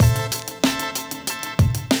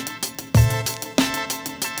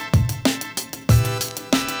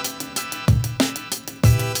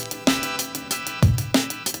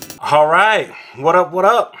All right. What up? What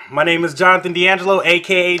up? My name is Jonathan D'Angelo,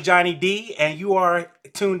 aka Johnny D, and you are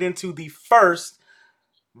tuned into the first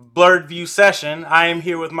Blurred View session. I am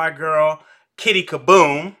here with my girl, Kitty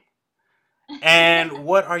Kaboom. And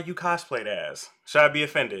what are you cosplayed as? Should I be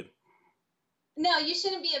offended? No, you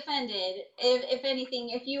shouldn't be offended. If anything,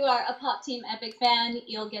 if you are a Pop Team Epic fan,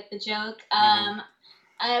 you'll get the joke. Mm-hmm.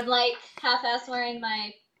 I'm like half-ass wearing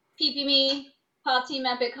my PPMe Pop Team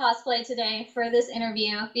Epic cosplay today for this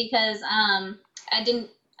interview because I didn't.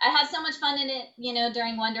 I had so much fun in it,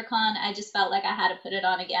 during WonderCon. I just felt like I had to put it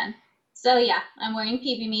on again. So yeah, I'm wearing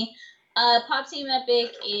PPMe. Pop Team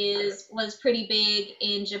Epic was pretty big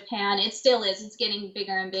in Japan. It still is. It's getting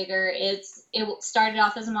bigger and bigger. It started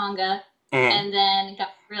off as a manga Mm-hmm. and then got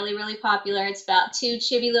really, really popular. It's about two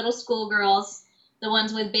chibi little schoolgirls, the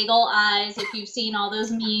ones with big old eyes. If you've seen all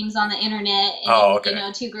those memes on the internet, Oh, and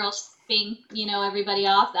okay. two girls flipping, everybody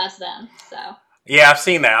off, that's them. So Yeah, I've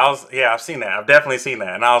seen that. I've seen that. I've definitely seen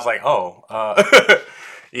that, and I was like, oh,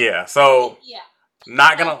 yeah. So yeah,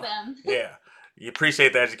 not that's gonna, them. yeah. You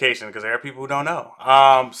appreciate the education because there are people who don't know.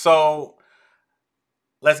 So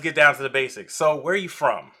let's get down to the basics. So where are you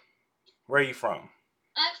from? Where are you from?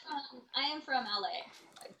 I am from LA,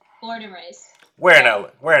 like, born and raised. Where in So LA?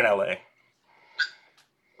 Where in LA?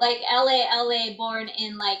 like LA, born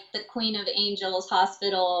in like the Queen of Angels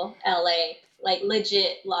Hospital, LA, like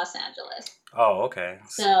legit Los Angeles. Oh, okay.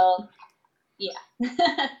 So yeah.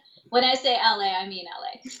 When I say LA, I mean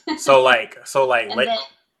LA. So like, And then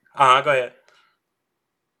go ahead.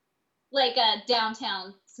 like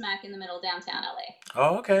downtown, smack in the middle of downtown LA.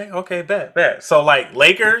 Oh, okay, bet. So like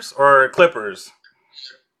Lakers or Clippers?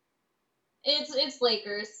 It's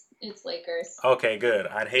Lakers. It's Lakers. Okay, good.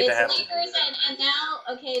 I'd hate to It's have to. Lakers, and now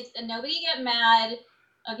okay. And nobody get mad.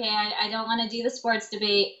 Okay, I don't want to do the sports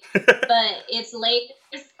debate, but it's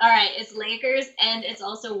Lakers. All right, it's Lakers, and it's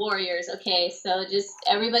also Warriors. Okay, so just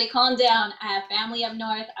everybody calm down. I have family up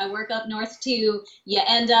north. I work up north too. You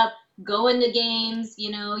end up going to games.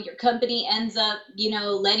 Your company ends up,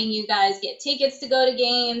 letting you guys get tickets to go to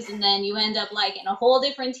games, and then you end up like in a whole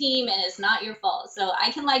different team, and it's not your fault. So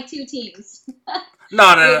I can like two teams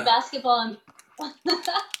No, no, with no. basketball and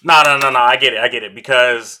No. I get it.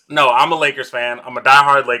 Because no, I'm a Lakers fan. I'm a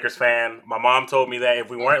diehard Lakers fan. My mom told me that if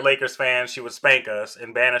we weren't Lakers fans, she would spank us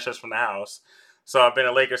and banish us from the house. So I've been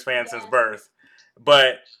a Lakers fan since yeah. birth.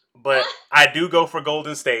 But but I do go for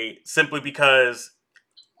Golden State simply because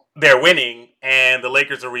they're winning and the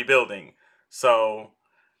Lakers are rebuilding. So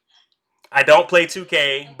I don't play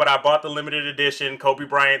 2K, but I bought the limited edition Kobe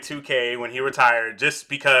Bryant 2K when he retired just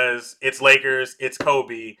because it's Lakers, it's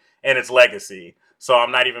Kobe, and it's legacy. So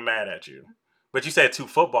I'm not even mad at you. But you said two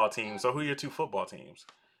football teams. So who are your two football teams?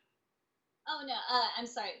 Oh no, I'm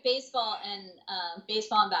sorry. Baseball and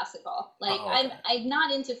basketball. Like Oh, I'm okay. I'm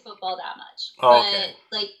not into football that much, Oh, okay.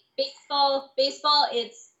 but like baseball,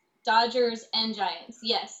 it's Dodgers and Giants.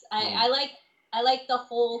 Yes, Mm. I like the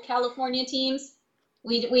whole California teams.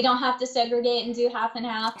 We don't have to segregate and do half and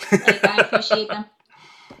half. Like I appreciate them.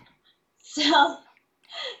 So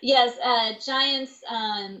yes, Giants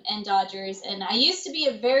and Dodgers, and I used to be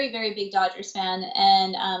a very, very big Dodgers fan,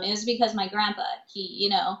 and it was because my grandpa, he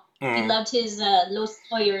Mm. loved his Los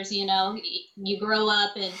Toyers. You grow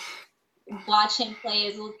up and watch him,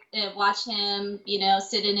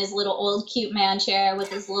 sit in his little old cute man chair with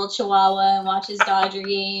his little Chihuahua and watch his Dodger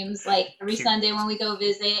games like every Cute. Sunday when we go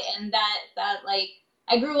visit, and that like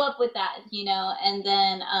I grew up with that, and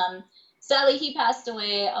then sadly he passed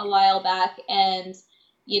away a while back, and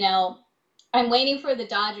you know I'm waiting for the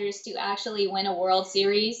Dodgers to actually win a World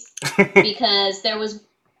Series because there was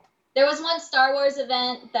one Star Wars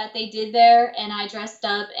event that they did there, and I dressed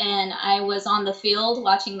up and I was on the field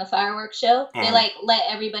watching the fireworks show. They Mm. like let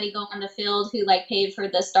everybody go on the field who like paid for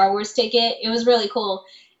the Star Wars ticket. It was really cool,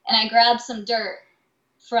 and I grabbed some dirt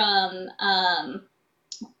from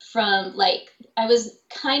like I was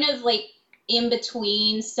kind of like in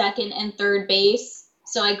between second and third base,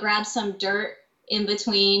 so I grabbed some dirt in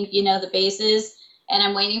between, the bases, and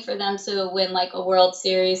I'm waiting for them to win like a World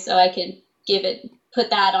Series so I can give it put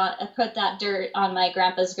that dirt on my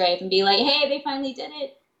grandpa's grave and be like, hey, they finally did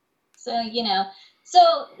it. So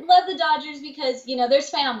so love the Dodgers because there's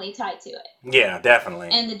family tied to it, Yeah, definitely.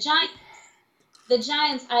 and the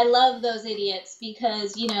Giants, I love those idiots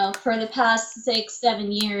because, for the past 6,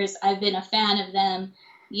 7 years, I've been a fan of them.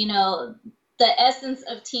 You know, the essence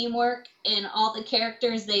of teamwork and all the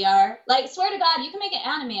characters they are. Like, swear to God, you can make an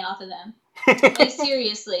anime off of them. Like,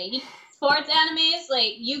 seriously. Sports animes,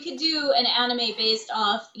 like, you could do an anime based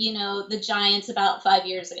off, the Giants about 5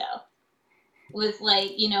 years ago. with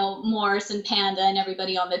like, Morris and Panda and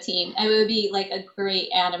everybody on the team. It would be like a great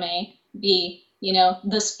anime. Be,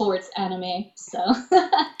 the sports anime. So,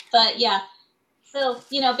 but yeah. So,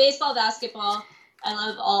 baseball, basketball. I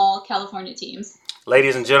love all California teams.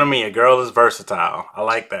 Ladies and gentlemen, your girl is versatile. I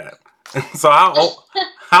like that. So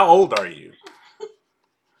how old are you?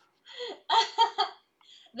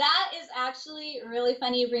 That is actually really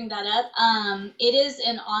funny you bring that up. It is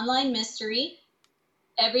an online mystery.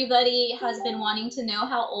 Everybody has been wanting to know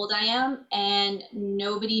how old I am, and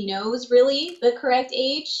nobody knows really the correct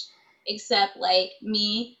age, except like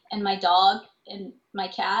me and my dog and my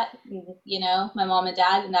cat, and, my mom and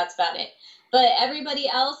dad, and that's about it. But everybody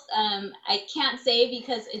else, I can't say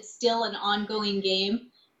because it's still an ongoing game.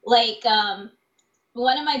 Like,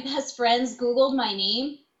 one of my best friends Googled my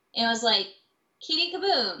name and was like, Kitty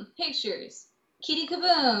Kaboom, pictures. Kitty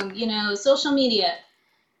Kaboom, social media.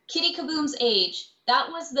 Kitty Kaboom's age. That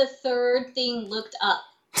was the third thing looked up.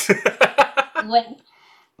 When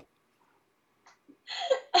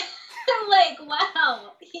I'm like,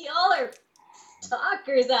 wow, y'all are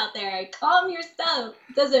stalkers out there. Calm yourself.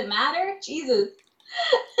 Does it matter? Jesus.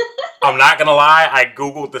 I'm not gonna lie, I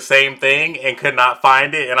googled the same thing and could not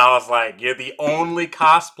find it, and I was like, "You're the only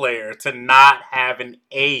cosplayer to not have an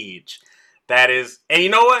age." That is, and you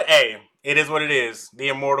know what? Hey, it is what it is. The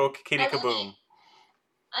immortal Kitty I love it. Kaboom.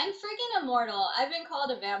 I'm freaking immortal. I've been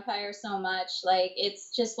called a vampire so much. Like,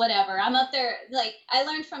 it's just whatever. I'm up there. Like, I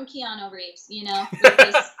learned from Keanu Reeves,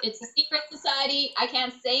 it's a secret society. I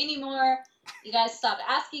can't say anymore. You guys stop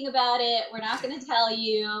asking about it. We're not going to tell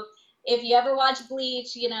you. If you ever watch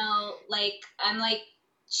Bleach, like, I'm like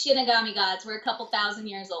Shinigami gods. We're a couple thousand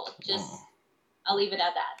years old. Just, I'll leave it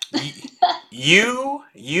at that. You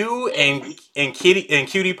and Kitty and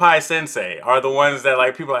Cutie Pie Sensei are the ones that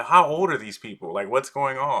like people are like, how old are these people? Like, what's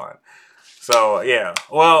going on? So yeah,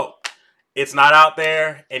 well, it's not out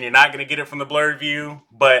there, and you're not gonna get it from the blurred view.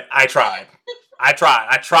 But I tried. I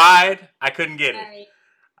couldn't get it. Sorry.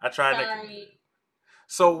 I tried. I couldn't get it. Sorry.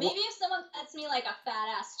 So Maybe if someone cuts me like a fat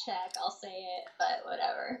ass check, I'll say it, but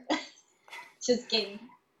whatever. Just kidding.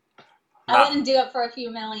 I not wouldn't do it for a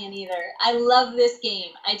few million either. I love this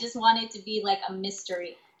game. I just want it to be like a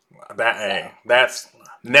mystery. that. So, Hey, that's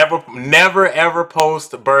never ever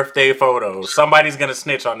post birthday photos. Somebody's gonna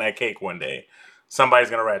snitch on that cake one day. Somebody's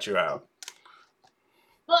gonna rat you out.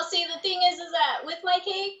 well, see, the thing is that with my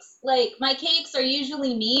cakes, like my cakes are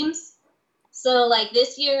usually memes. So, like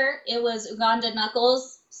this year, it was Uganda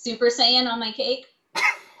Knuckles Super Saiyan on my cake.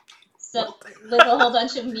 So, What? with a whole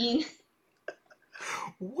bunch of memes.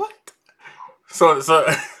 What? So so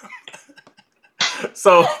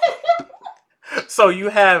so you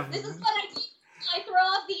have This is what I do. I throw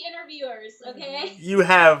off the interviewers, okay? you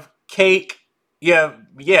have cake. Yeah,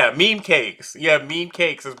 meme cakes. You have meme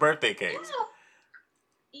cakes as birthday cakes. Yeah.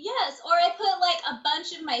 Yes, or I put like a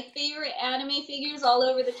bunch of my favorite anime figures all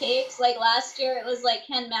over the cakes. Like last year, it was like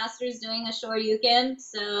Ken Masters doing a Shoryuken.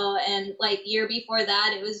 So, and like year before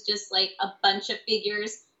that, it was just like a bunch of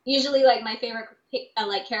figures. Usually, like my favorite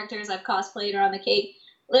like characters I've cosplayed are on the cake.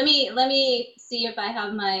 Let me see if I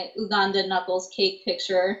have my Uganda Knuckles cake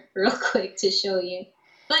picture real quick to show you.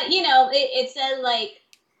 But it said like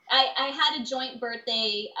I had a joint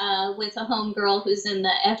birthday with a homegirl who's in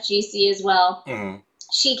the FGC as well. Mm.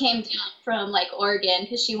 She came down from like Oregon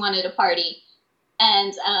because she wanted a party.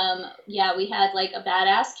 And yeah, we had like a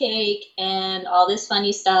badass cake and all this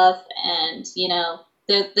funny stuff. And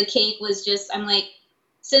the cake was just, I'm like,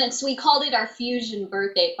 since we called it our fusion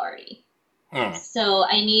birthday party. Mm. So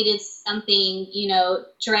I needed something,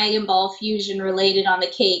 Dragon Ball fusion related on the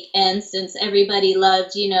cake. And since everybody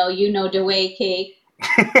loved, Dewey cake,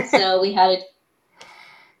 so we had a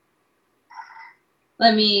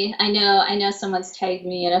I know someone's tagged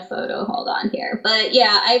me in a photo. Hold on here. But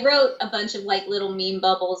yeah, I wrote a bunch of like little meme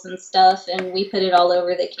bubbles and stuff and we put it all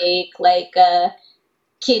over the cake. Like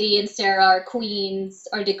Kitty and Sarah are queens,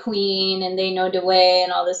 are the queen and they know the way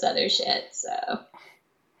and all this other shit. So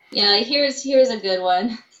yeah, here's a good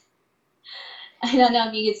one. I don't know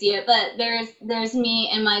if you can see it, but there's me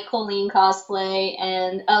in my Colleen cosplay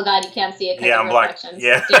and oh god, you can't see it because Yeah, of I'm black. reflections.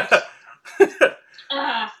 Yeah.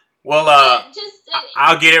 Ah. Well, But just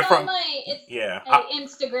I'll get it it's on from. it's Yeah, my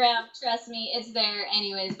Instagram. Trust me, it's there.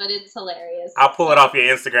 Anyways, but it's hilarious. I'll pull it So off your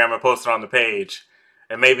Instagram and post it on the page.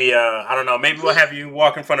 And maybe, I don't know, maybe we'll please, have you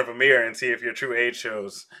walk in front of a mirror and see if your true age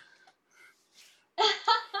shows.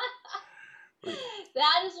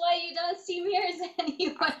 that is why you don't see mirrors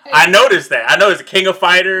anywhere. I noticed that. I noticed the King of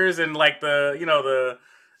Fighters and like the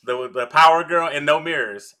Power Girl and no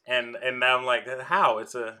mirrors. And I'm like, how?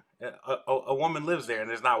 It's a woman lives there and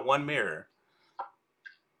there's not one mirror.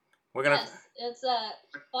 We're gonna. Yes, it's a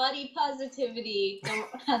body positivity.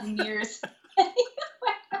 Don't have mirrors.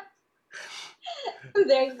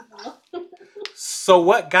 There you go. So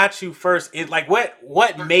what got you first? It like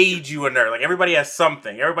what made you a nerd? Like everybody has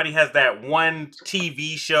something. Everybody has that one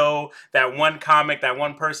TV show, that one comic, that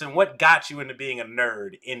one person. What got you into being a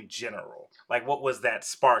nerd in general? Like what was that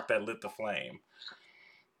spark that lit the flame?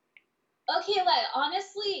 Okay, like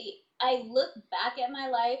honestly, I look back at my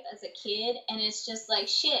life as a kid and it's just like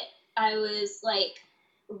shit. I was like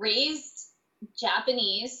raised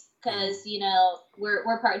Japanese Mm. because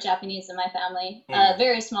we're part Japanese in my family. Mm.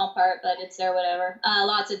 Very small part, but it's there whatever.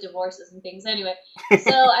 Lots of divorces and things. Anyway,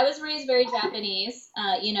 so I was raised very Japanese.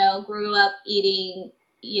 Grew up eating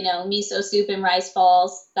miso soup and rice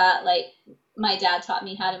balls that like my dad taught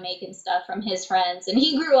me how to make and stuff from his friends, and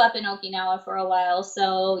he grew up in Okinawa for a while,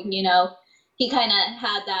 so he kind of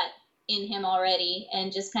had that in him already,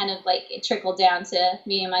 and just kind of like it trickled down to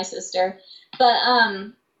me and my sister. But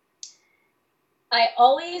I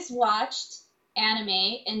always watched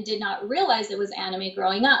anime and did not realize it was anime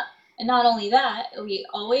growing up. And not only that, we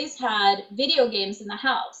always had video games in the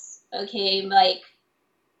house. Okay, like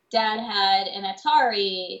dad had an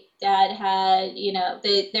Atari, dad had,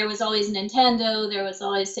 there was always Nintendo, there was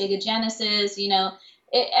always Sega Genesis,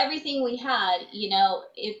 everything we had,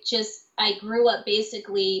 it just, I grew up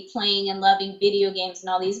basically playing and loving video games and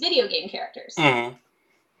all these video game characters. Mm.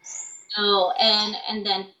 So, and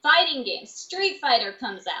then fighting games, Street Fighter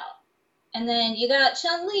comes out, and then you got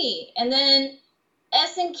Chun-Li, and then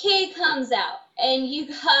SNK comes out, and you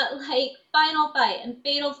got like Final Fight and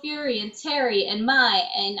Fatal Fury and Terry and Mai,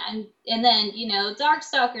 and then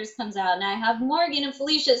Darkstalkers comes out, and I have Morgan and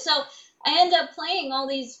Felicia. So I end up playing all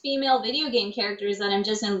these female video game characters that I'm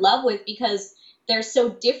just in love with because they're so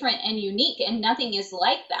different and unique, and nothing is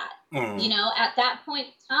like that. Mm. At that point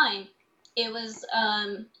in time, it was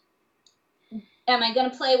am I gonna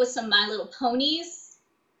play with some My Little Ponies?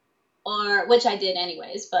 Or which I did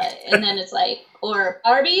anyways, but and then it's like, or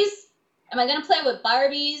Barbies? Am I gonna play with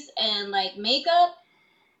Barbies and like makeup?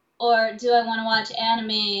 Or do I wanna watch anime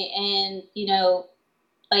and,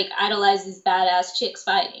 like idolize these badass chicks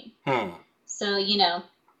fighting? Hmm. So,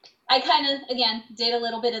 I kind of again did a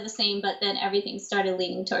little bit of the same, but then everything started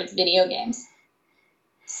leaning towards video games.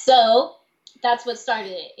 So that's what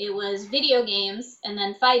started it. It was video games and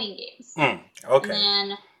then fighting games. Okay.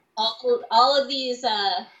 And then all of these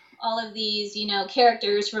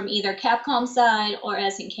characters from either Capcom side or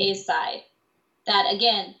SNK's side that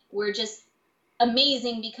again were just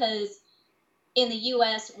amazing because in the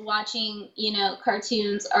US watching,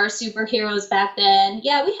 cartoons are superheroes back then.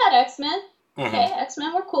 Yeah, we had X-Men. Mm-hmm. Okay,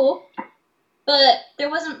 X-Men were cool. But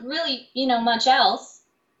there wasn't really, much else.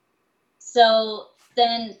 So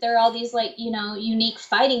then there are all these like, unique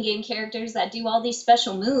fighting game characters that do all these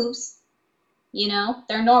special moves.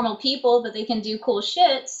 They're normal people, but they can do cool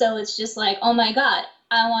shit. So it's just like, oh my god,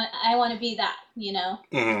 I want to be that.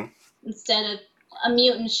 Mm-hmm. Instead of a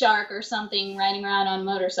mutant shark or something riding around on a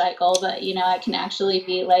motorcycle, but I can actually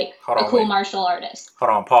be like a cool martial artist.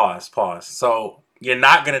 Hold on, pause. So you're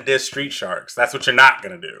not gonna diss Street Sharks. That's what you're not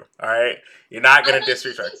gonna do. All right, you're not gonna diss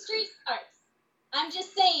Street Sharks. I'm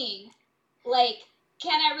just saying, like,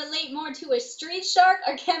 can I relate more to a street shark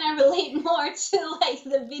or can I relate more to like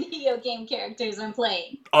the video game characters I'm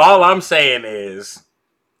playing? All I'm saying is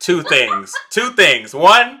two things.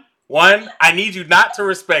 One, I need you not to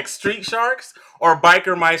respect Street Sharks or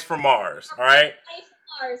Biker Mice from Mars. All right.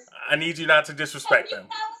 I need you not to disrespect them.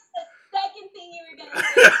 That was the second thing you were gonna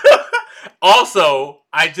say. Also,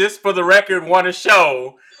 I just for the record want to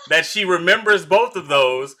show that she remembers both of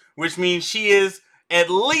those, which means she is at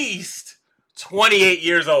least 28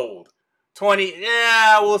 years old. 20,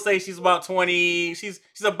 yeah, we'll say she's about 20. She's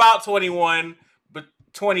about 21, but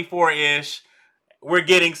 24-ish. We're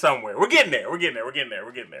getting somewhere. We're getting there.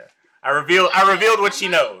 I revealed what she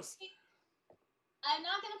knows. I'm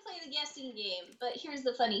not gonna play the guessing game, but here's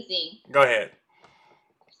the funny thing. Go ahead.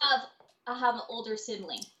 I have an older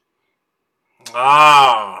sibling.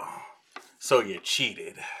 Ah, so you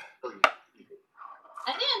cheated.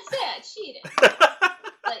 I didn't say I cheated.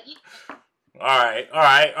 But all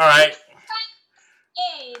right.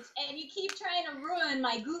 Age, and you keep trying to ruin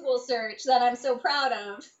my Google search that I'm so proud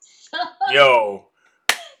of. Yo,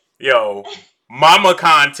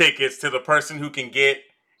 MamaCon tickets to the person who can get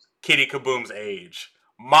Kitty Kaboom's age.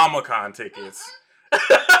 MamaCon tickets.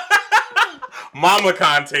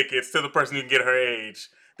 MamaCon tickets to the person who can get her age.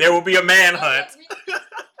 There will be a manhunt.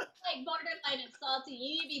 Like borderline insulting. You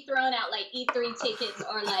need to be throwing out like E3 tickets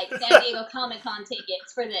or like San Diego Comic Con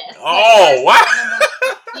tickets for this. Oh, like, what?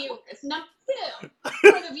 Number 2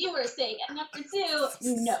 for the viewers. viewer's sake. And number two,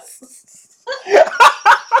 no.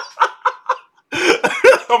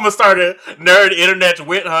 I'm gonna start a nerd internet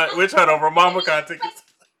witch hunt over mama tickets.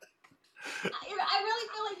 I really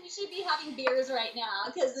feel like we should be having beers right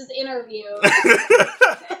now because this interview.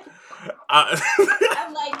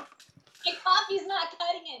 I'm like, my coffee's not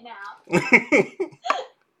cutting it now.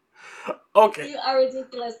 Okay. You are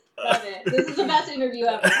ridiculous. Love it. This is the best interview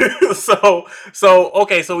ever. So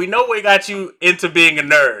we know what got you into being a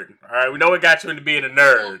nerd. All right, we know what got you into being a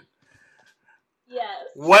nerd. Yes.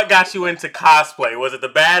 What got you into cosplay? Was it the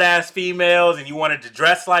badass females and you wanted to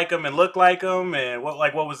dress like them and look like them? And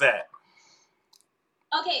what was that?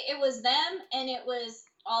 Okay, it was them and it was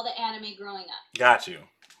all the anime growing up. Got you.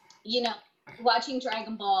 You know, watching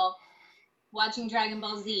Dragon Ball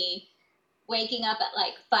Z, waking up at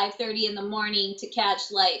like 5:30 in the morning to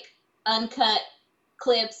catch like uncut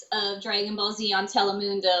clips of Dragon Ball Z on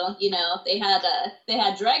Telemundo. You know, they had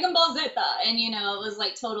Dragon Ball Zeta, and you know, it was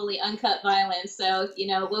like totally uncut violence. So, you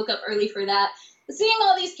know, woke up early for that. Seeing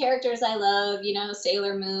all these characters I love, you know,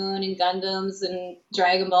 Sailor Moon and Gundams and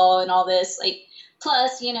Dragon Ball and all this, like,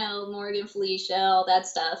 plus, you know, Morgan Felicia, all that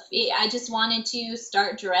stuff. I just wanted to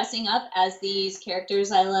start dressing up as these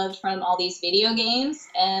characters I loved from all these video games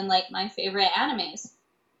and like my favorite animes.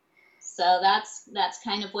 So that's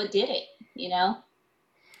kind of what did it, you know.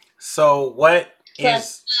 So what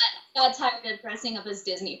is? Got tired of dressing up as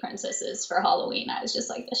Disney princesses for Halloween. I was just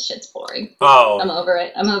like, this shit's boring. Oh, I'm over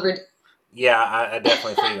it. I'm over. Yeah, I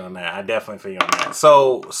definitely feel you on that.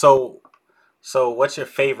 So what's your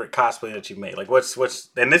favorite cosplay that you made? Like, what's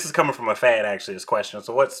and this is coming from a fan actually. This question.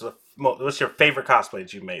 So what's your favorite cosplay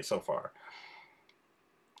that you made so far?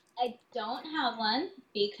 I don't have one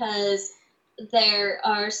because there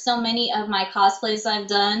are so many of my cosplays I've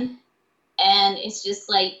done, and it's just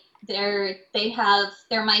like they're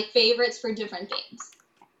my favorites for different things.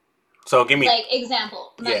 So give me like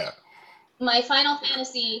example. My Final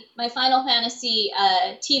Fantasy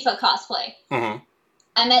Tifa cosplay. Mm-hmm.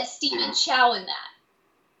 I met Stephen Chow in that.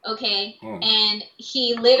 Okay, and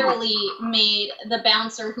he literally made the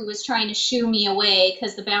bouncer who was trying to shoo me away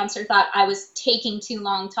because the bouncer thought I was taking too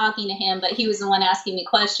long talking to him, but he was the one asking me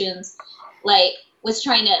questions. Like, was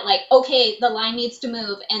trying to, like, okay, the line needs to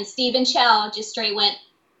move, and Stephen Chow just straight went,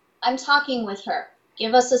 I'm talking with her.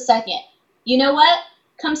 Give us a second. You know what?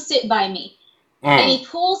 Come sit by me. And he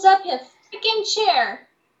pulls up his freaking chair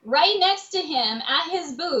right next to him at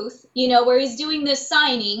his booth, you know, where he's doing this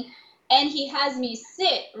signing, and he has me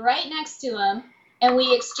sit right next to him, and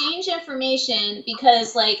we exchange information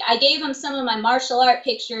because, like, I gave him some of my martial art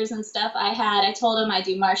pictures and stuff I had. I told him I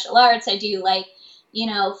do martial arts, I do, like, you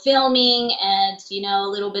know, filming and, you know, a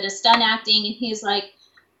little bit of stunt acting, and he's like,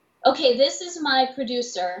 okay, this is my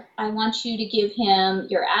producer. I want you to give him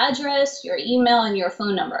your address, your email, and your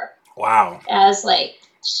phone number. Wow. As, like,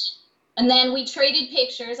 and then we traded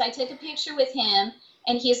pictures. I took a picture with him,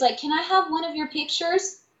 and he's like, can I have one of your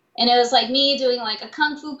pictures? And it was like me doing like a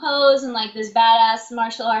kung fu pose and like this badass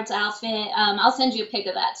martial arts outfit. I'll send you a pic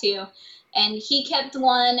of that too. And he kept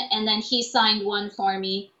one, and then he signed one for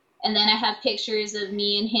me. And then I have pictures of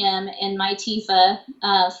me and him in my Tifa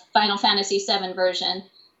Final Fantasy VII version,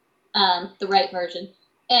 the right version.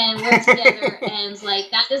 And we're together, and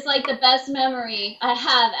like that is like the best memory I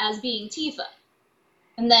have as being Tifa.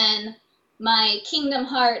 And then my Kingdom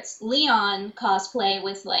Hearts Leon cosplay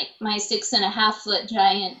with like my 6.5-foot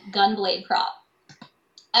giant gunblade prop.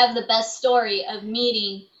 I have the best story of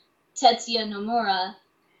meeting Tetsuya Nomura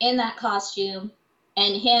in that costume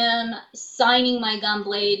and him signing my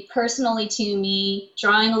gunblade personally to me,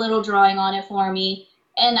 drawing a little drawing on it for me,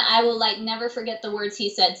 and I will like never forget the words he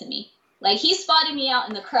said to me. Like, he spotted me out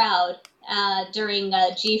in the crowd during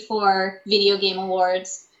G4 Video Game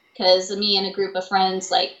Awards, because me and a group of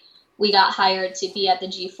friends, like, we got hired to be at the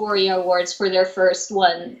G4 Awards for their first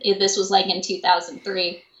one. This was like in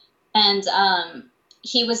 2003. And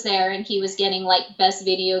he was there, and he was getting like best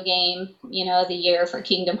video game, you know, of the year for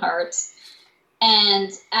Kingdom Hearts.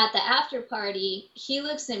 And at the after party, he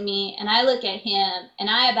looks at me, and I look at him, and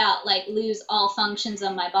I about like lose all functions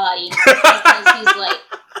of my body because he's like,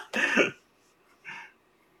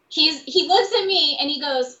 he looks at me and he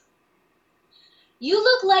goes, you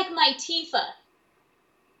look like my Tifa.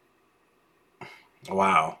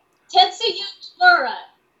 Wow. Tetsuya Nomura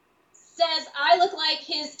says I look like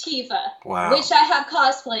his Tifa. Wow. Which I have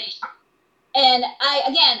cosplayed. And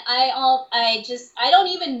I don't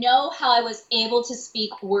even know how I was able to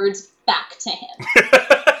speak words back to him.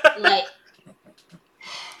 Like,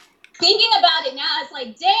 thinking about it now, it's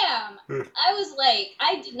like, damn, I was like,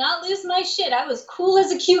 I did not lose my shit. I was cool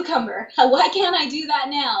as a cucumber. Why can't I do that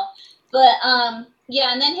now? But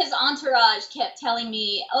Yeah, and then his entourage kept telling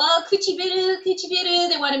me, "Oh, kuchibiru, kuchibiru."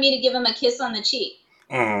 They wanted me to give him a kiss on the cheek.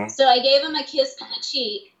 Mm-hmm. So I gave him a kiss on the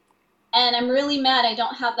cheek, and I'm really mad I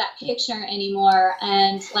don't have that picture anymore.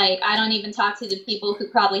 And like, I don't even talk to the people who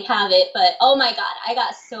probably have it. But oh my god, I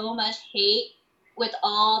got so much hate with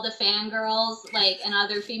all the fangirls, like, and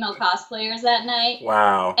other female cosplayers that night.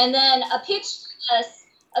 Wow. And then a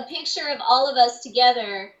picture of all of us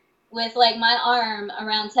together with like my arm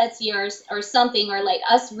around Tetsuya or something, or like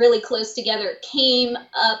us really close together, came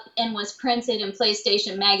up and was printed in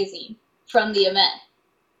PlayStation Magazine from the event.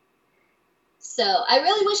 So I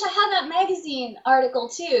really wish I had that magazine article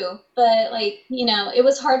too, but like, you know, it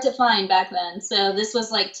was hard to find back then. So this was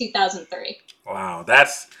like 2003. Wow. But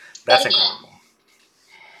That's incredible.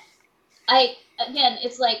 again,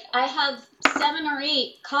 it's like I have 7 or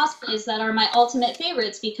 8 cosplays that are my ultimate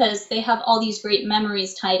favorites because they have all these great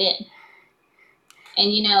memories tied in.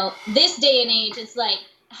 And you know, this day and age, it's like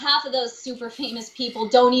half of those super famous people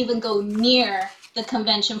don't even go near the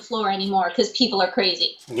convention floor anymore because people are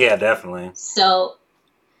crazy. Yeah, definitely. So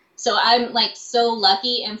I'm like so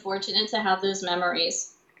lucky and fortunate to have those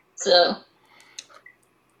memories. So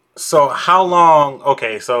how long?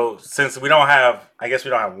 Okay, so since we don't have, I guess we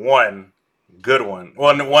don't have one good one.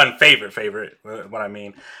 Well, one favorite. What I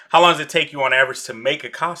mean, how long does it take you on average to make a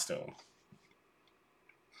costume?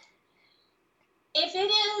 If it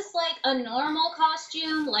is like a normal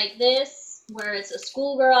costume like this, where it's a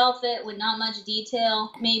schoolgirl outfit with not much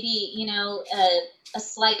detail, maybe, you know, a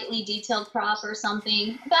slightly detailed prop or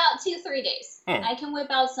something, about 2-3 days. Hmm. I can whip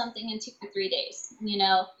out something in 2 or 3 days, you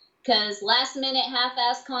know, because last minute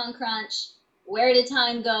half-ass con crunch. Where did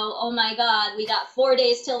time go? Oh my god, we got 4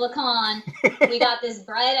 days till the con. We got this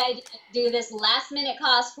bright idea to do this last minute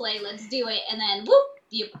cosplay. Let's do it. And then whoop,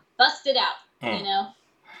 you bust it out, you Hmm. know?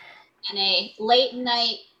 In a late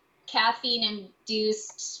night caffeine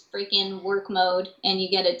induced freaking work mode, and you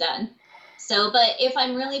get it done. So, but if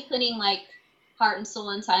I'm really putting like heart and soul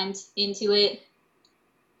and time into it,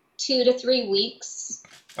 2 to 3 weeks,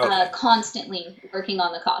 Okay. constantly working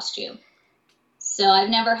on the costume. So I've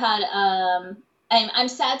never had I'm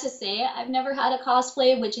sad to say I've never had a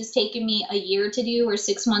cosplay which has taken me a year to do or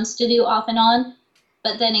 6 months to do off and on.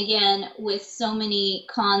 But then again, with so many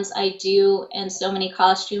cons I do and so many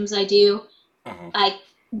costumes I do, Mm-hmm. I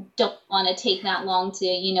don't want to take that long to,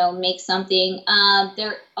 you know, make something.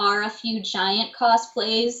 There are a few giant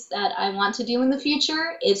cosplays that I want to do in the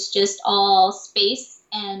future. It's just all space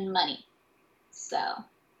and money. So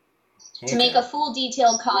to make Okay. a full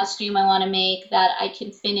detailed costume, I want to make that I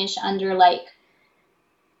can finish under like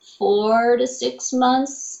 4 to 6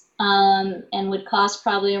 months, and would cost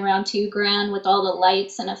probably around $2,000 with all the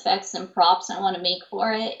lights and effects and props I want to make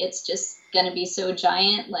for it. It's just gonna be so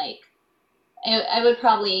giant. Like I would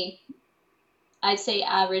probably, I'd say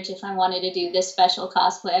average if I wanted to do this special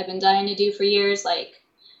cosplay I've been dying to do for years, like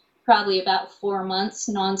probably about 4 months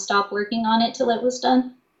nonstop working on it till it was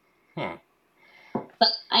done. Hmm. But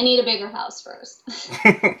I need a bigger house first.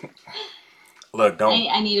 Look, don't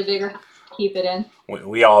I need a bigger house to keep it in.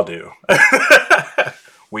 we all do.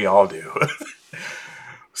 We all do.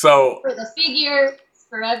 So For the figure,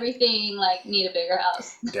 for everything, like need a bigger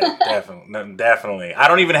house. definitely. I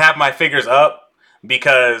don't even have my figures up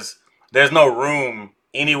because there's no room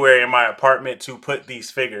anywhere in my apartment to put these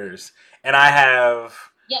figures. And I have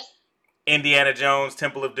Yes. Indiana Jones,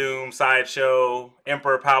 Temple of Doom, Sideshow,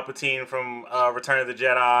 Emperor Palpatine from Return of the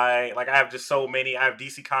Jedi. Like I have just so many. I have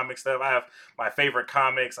DC comic stuff. I have my favorite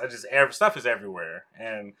comics. Stuff is everywhere,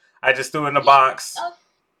 and I just threw it in a Yeah. box. Oh,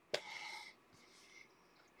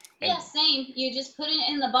 And yeah, same. You just put it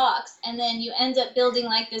in the box, and then you end up building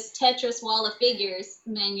like this Tetris wall of figures.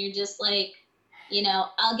 And then you're just like, you know,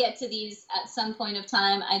 I'll get to these at some point of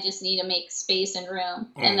time. I just need to make space and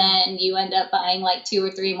room. And then you end up buying like 2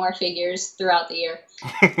 or 3 more figures throughout the year.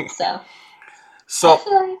 So, I so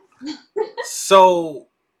feel so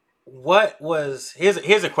what was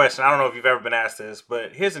here's a question. I don't know if you've ever been asked this,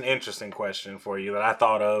 but here's an interesting question for you that I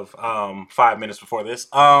thought of 5 minutes before this.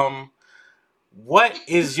 What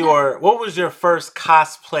was your first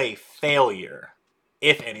cosplay failure,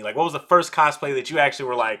 if any? Like, what was the first cosplay that you actually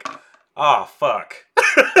were like, oh fuck,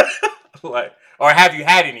 like, or have you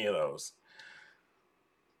had any of those?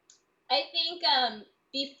 I think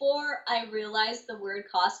before I realized the word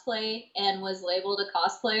cosplay and was labeled a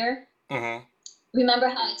cosplayer, Mm-hmm. remember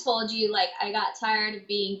how I told you like I got tired of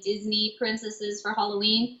being Disney princesses for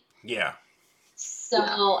Halloween? Yeah. So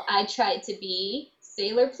I tried to be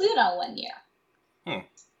Sailor Pluto one year. Hmm.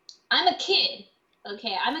 I'm a kid.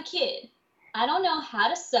 Okay, I'm a kid. I don't know how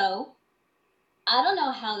to sew. I don't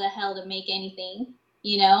know how the hell to make anything.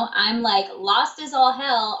 I'm like lost as all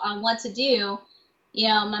hell on what to do.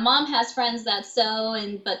 My mom has friends that sew,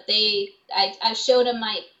 but I showed them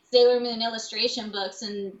my Sailor Moon illustration books,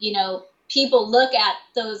 and people look at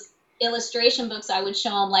those illustration books I would show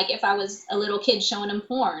them like if I was a little kid showing them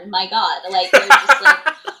porn. My God, like they're just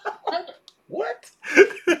like, What?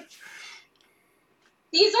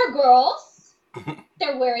 these are girls.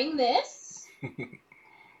 They're wearing this.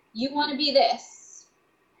 You want to be this.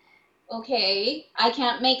 Okay, I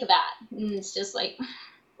can't make that. And it's just like,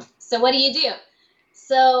 so what do you do?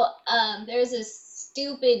 So there's this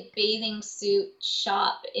stupid bathing suit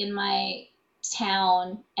shop in my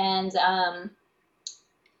town, and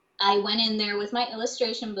I went in there with my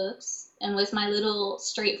illustration books and with my little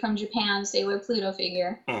straight from Japan Sailor Pluto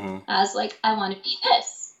figure. Mm-hmm. I was like, I want to be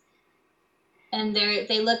this. And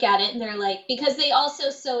they look at it and they're like, because they also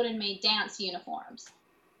sewed and made dance uniforms.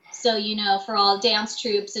 So, for all dance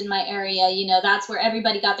troops in my area, that's where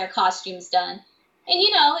everybody got their costumes done. And,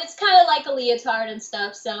 it's kind of like a leotard and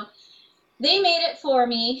stuff. So they made it for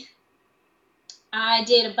me. I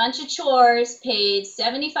did a bunch of chores, paid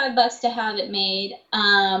 $75 to have it made.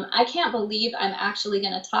 I can't believe I'm actually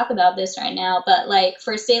going to talk about this right now, but like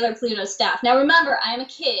for Sailor Pluto staff. Now remember, I'm a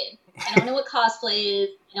kid. I don't know what cosplay is.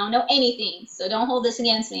 I don't know anything, so don't hold this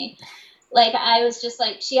against me. Like I was just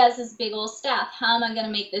like, she has this big old staff. How am I going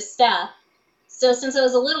to make this staff? So since I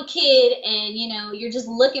was a little kid and you're just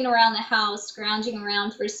looking around the house, scrounging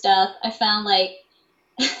around for stuff, I found like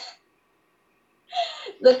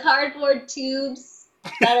the cardboard tubes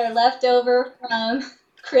that are left over from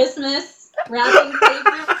Christmas wrapping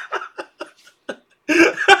paper.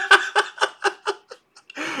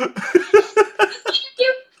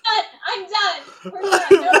 I'm done. We're done.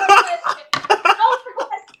 No more questions. No more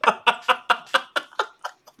questions.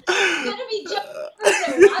 It's gonna be Joe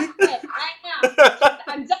Bruno. Watch it right now.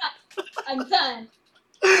 I'm done. I'm done.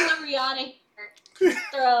 Let Rihanna here.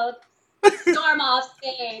 Throw storm off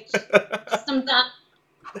stage. Just I'm done.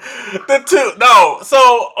 The two, no.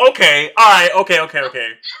 So okay, all right, okay. I don't want to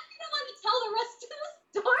tell the rest of the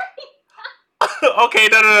story. Okay,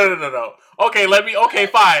 no. Okay, okay,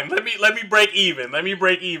 fine. Let me break even. Let me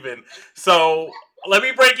break even. So let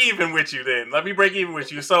me break even with you then. Let me break even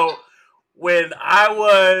with you. So when I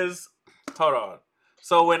was, hold on.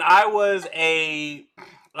 So when I was a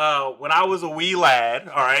wee lad,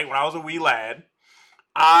 all right, when I was a wee lad,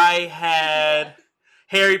 I had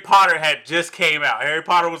Harry Potter had just came out. Harry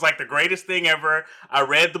Potter was like the greatest thing ever. I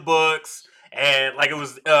read the books and like it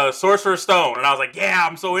was Sorcerer's Stone, and I was like, yeah,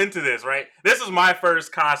 I'm so into this. Right, this is my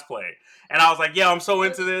first cosplay, and I was like, yeah, I'm so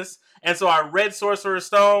into this. And so I read Sorcerer's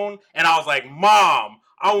Stone, and I was like, Mom,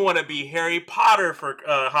 I want to be Harry Potter for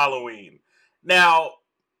Halloween. Now,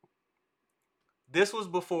 this was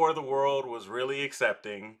before the world was really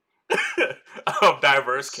accepting of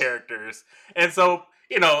diverse characters, and so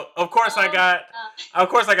of course of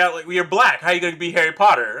course I got like, well, you're black. How are you going to be Harry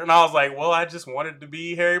Potter? And I was like, well, I just wanted to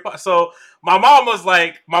be Harry Potter. So my mom was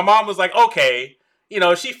like, okay,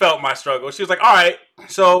 she felt my struggle. She was like, all right,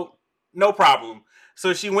 so no problem.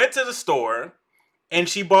 So she went to the store and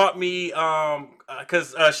she bought me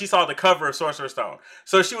because she saw the cover of Sorcerer's Stone.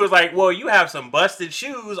 So she was like, well, you have some busted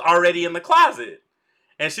shoes already in the closet.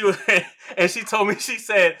 And she was, and she told me, she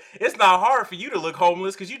said, it's not hard for you to look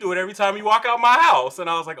homeless because you do it every time you walk out my house. And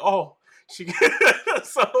I was like, oh, she,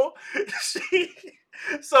 so she,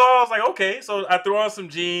 so I was like, okay. So I threw on some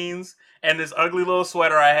jeans and this ugly little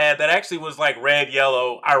sweater I had that actually was like red,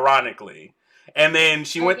 yellow, ironically. And then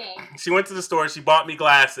Okay. she went to the store. She bought me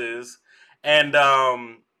glasses, and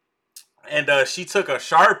she took a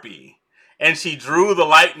Sharpie and she drew the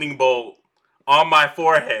lightning bolt on my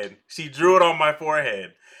forehead. She drew it on my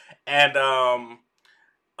forehead, and and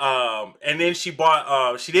then she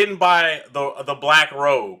didn't buy the black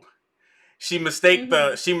robe. She mistake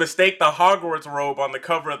the Hogwarts robe on the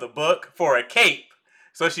cover of the book for a cape.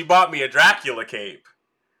 So she bought me a Dracula cape,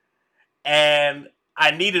 and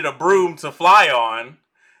I needed a broom to fly on,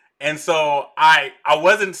 and so I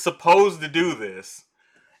wasn't supposed to do this.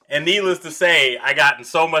 And needless to say, I got in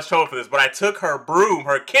so much trouble for this. But I took her broom,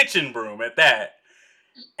 her kitchen broom at that,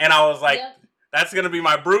 and I was like, Yep. that's going to be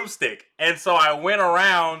my broomstick. And so I went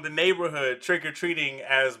around the neighborhood trick or treating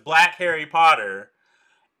as Black Harry Potter.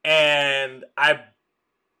 And I'm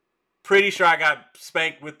pretty sure I got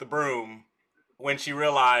spanked with the broom when she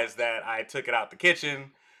realized that I took it out the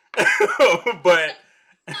kitchen. But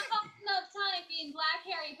Enough time being Black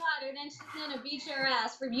Harry Potter, then she's gonna beat your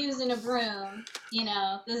ass for using a broom.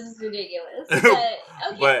 This is ridiculous. But okay,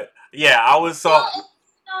 but yeah, I was still, so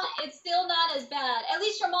it's still not as bad. At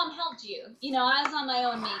least your mom helped you. I was on my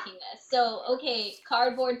own making this. So okay,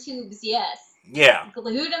 cardboard tubes, yes. Yeah.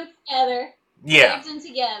 Glued them together, Yeah. taped them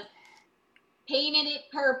together, painted it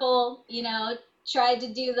purple, tried to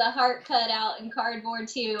do the heart cutout in cardboard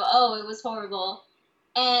too. Oh, it was horrible.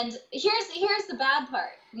 And here's the bad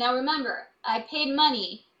part. Now remember, I paid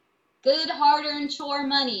money, good hard-earned chore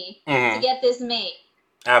money to Mm-hmm. get this made.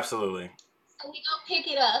 Absolutely. So we go pick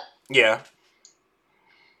it up. Yeah.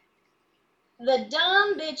 The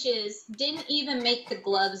dumb bitches didn't even make the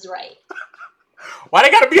gloves right. Why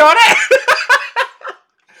they gotta be all that?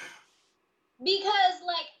 Because,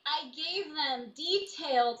 like, I gave them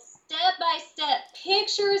detailed, step-by-step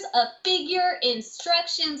pictures of figure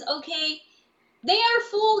instructions, okay? They are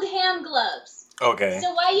full hand gloves. Okay.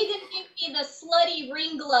 So why you gonna give me the slutty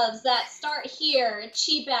ring gloves that start here,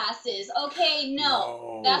 cheap asses? Okay,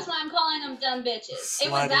 no. That's why I'm calling them dumb bitches. Slutty.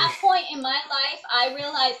 It was that point in my life I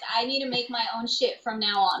realized I need to make my own shit from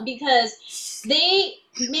now on, because they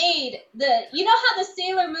made you know how the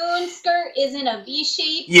Sailor Moon skirt is in a V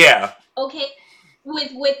shape? Yeah. Okay,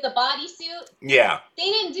 with the bodysuit? Yeah. They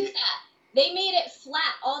didn't do that. They made it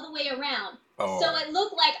flat all the way around. Oh. So it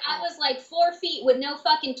looked like I was like 4 feet with no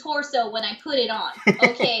fucking torso when I put it on.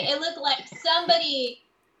 Okay, it looked like somebody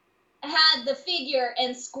had the figure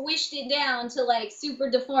and squished it down to like super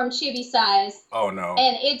deformed chibi size. Oh no.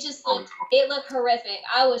 And it looked horrific.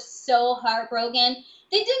 I was so heartbroken.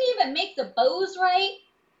 They didn't even make the bows right.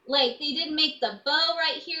 Like, they didn't make the bow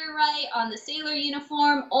right here right on the sailor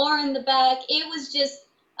uniform or in the back. It was just,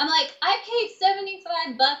 I'm like, I paid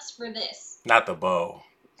 $75 for this. Not the bow.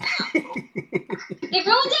 They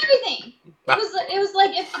ruined everything. It was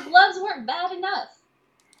like if the gloves weren't bad enough.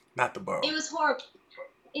 Not the bow. It was horrible.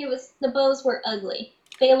 The bows were ugly.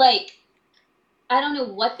 They I don't know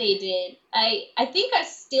what they did. I think I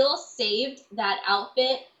still saved that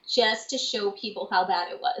outfit just to show people how bad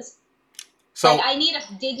it was. So, like, I need to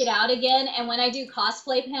dig it out again, and when I do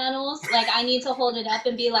cosplay panels, like, I need to hold it up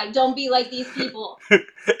and be like, don't be like these people.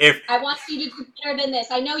 I want you to do better than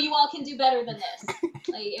this. I know you all can do better than this.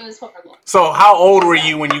 Like, it was horrible. So how old were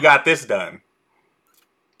you when you got this done?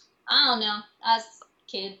 I don't know. I was a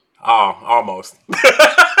kid. Oh, almost.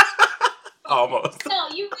 Almost. No,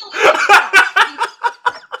 you really don't.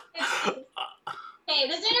 Hey,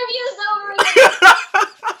 this interview is over again.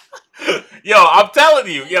 Yo, I'm telling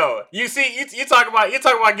you, you see, you talk about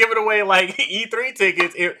giving away like E3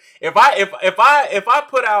 tickets. If I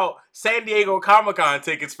put out San Diego Comic-Con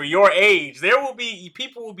tickets for your age,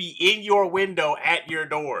 people will be in your window at your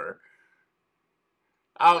door.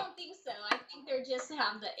 I don't think so. I think they're just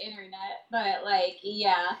have the internet, but like,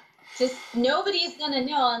 yeah, just nobody's gonna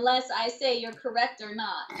know unless I say you're correct or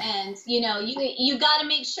not. And you got to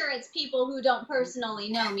make sure it's people who don't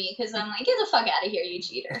personally know me, because I'm like, get the fuck out of here, you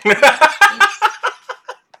cheater.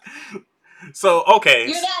 So okay,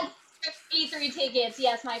 you're not E3 tickets.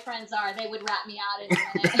 Yes, my friends are. They would rat me out in a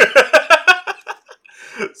minute.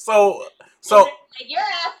 so like, your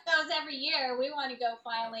ass goes every year. We want to go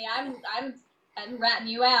finally. I'm ratting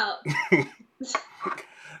you out.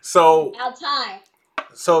 So out time.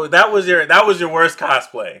 So that was your worst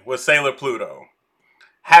cosplay, was Sailor Pluto.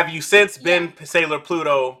 Have you since been Sailor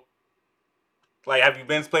Pluto? Like, have you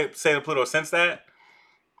been Sailor Pluto since that?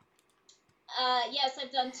 Yes,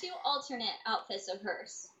 I've done 2 alternate outfits of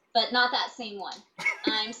hers, but not that same one.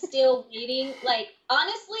 I'm still waiting. Like,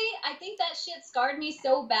 honestly, I think that shit scarred me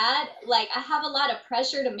so bad. Like, I have a lot of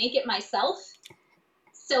pressure to make it myself.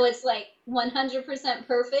 So it's like 100%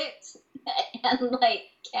 perfect and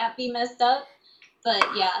like can't be messed up.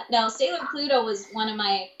 But yeah, no, Sailor Pluto was one of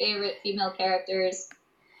my favorite female characters.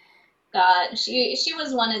 God, she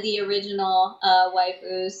was one of the original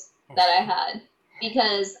waifus that I had,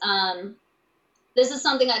 because this is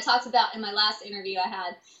something I talked about in my last interview I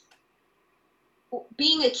had.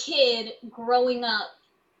 Being a kid growing up,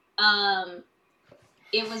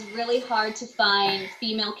 it was really hard to find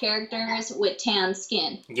female characters with tan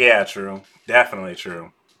skin. Yeah, true. Definitely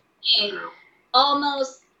true. And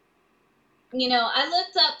almost, I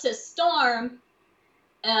looked up to Storm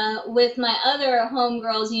with my other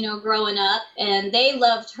homegirls, growing up, and they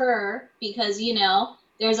loved her because,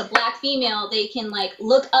 there's a black female they can, like,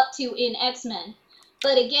 look up to in X-Men.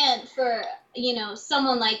 But again, for,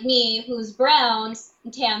 someone like me who's brown,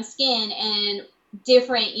 tan skin, and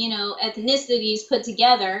different, ethnicities put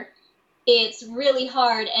together, it's really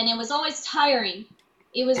hard, and it was always tiring.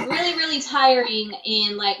 It was really, really tiring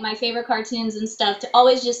in, like, my favorite cartoons and stuff to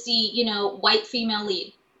always just see, white female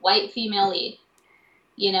lead.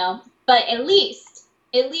 But at least,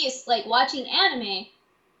 like, watching anime,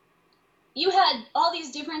 you had all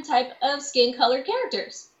these different type of skin color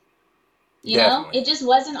characters. It just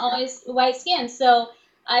wasn't always white skin. So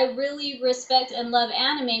I really respect and love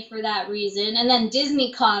anime for that reason. And then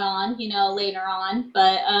Disney caught on, later on.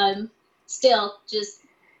 But still, just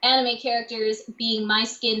anime characters being my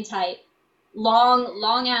skin type,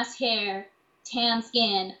 long ass hair, tan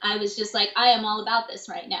skin. I was just like, I am all about this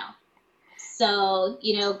right now. So,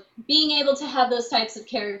 being able to have those types of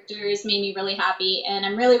characters made me really happy. And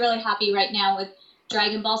I'm really, really happy right now with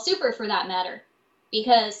Dragon Ball Super for that matter.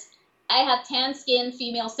 Because I have tan skin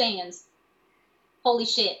female Saiyans. Holy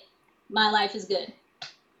shit, my life is good.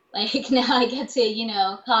 Like now I get to,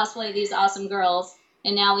 cosplay these awesome girls.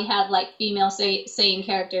 And now we have like female Saiyan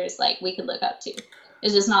characters like we could look up to.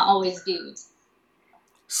 It's just not always dudes.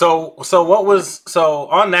 So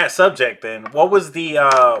on that subject then, what was the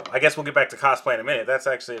I guess we'll get back to cosplay in a minute. That's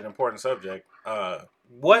actually an important subject.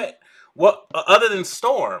 What other than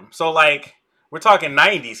Storm? So like we're talking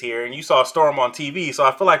 90s here and you saw Storm on TV, so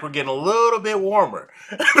I feel like we're getting a little bit warmer.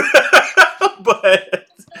 But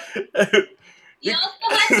You also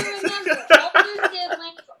have to remember older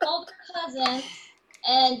siblings, older cousins,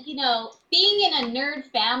 and being in a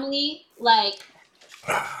nerd family, like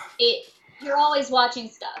it, you're always watching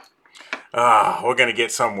stuff. we're gonna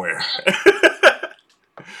get somewhere.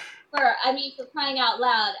 For crying out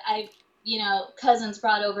loud, cousins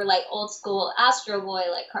brought over like old school Astro Boy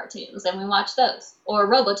like cartoons, and we watched those, or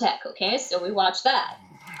Robotech. Okay, so we watched that.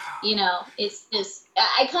 It's just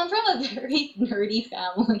I come from a very nerdy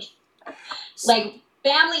family, like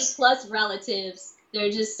family plus relatives. There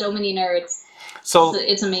are just so many nerds. So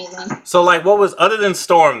it's amazing. So like what was other than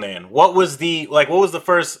Storm then? What was the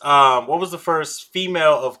first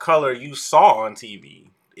female of color you saw on TV?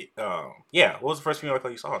 Yeah, what was the first female of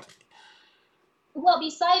color you saw on TV? Well,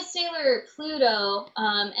 besides Sailor Pluto,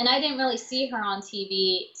 and I didn't really see her on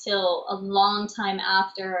TV till a long time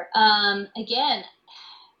after. Again,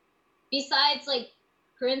 besides like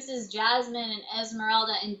Princess Jasmine and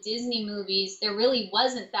Esmeralda in Disney movies, there really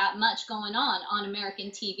wasn't that much going on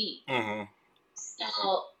American TV. Mm-hmm.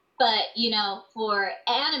 So, but for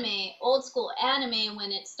anime, old school anime,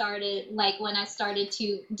 when it started, like when I started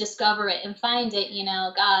to discover it and find it,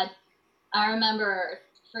 God, I remember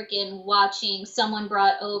freaking watching someone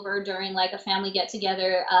brought over during like a family get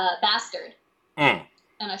together, Bastard, Mm.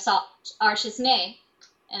 and I saw Arshis Nay,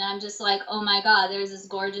 and I'm just like, oh my god, there's this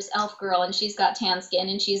gorgeous elf girl, and she's got tan skin,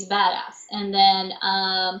 and she's badass. And then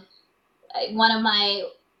one of my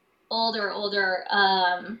older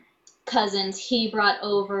cousins, he brought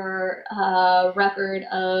over a record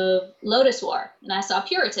of Lotus War, and I saw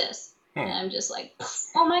Puritas, and I'm just like,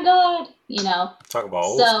 oh my god, Talk about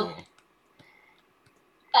old school.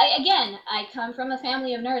 I come from a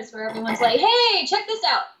family of nerds where everyone's like, hey, check this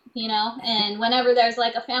out, and whenever there's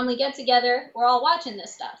like a family get together, we're all watching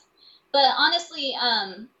this stuff. But honestly,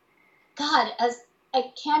 God, as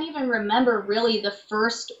I can't even remember really the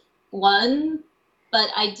first one, but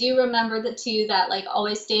I do remember the two that like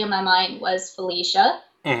always stay in my mind was Felicia,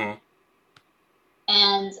 mm-hmm.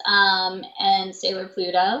 and Sailor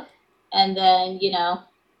Pluto, and then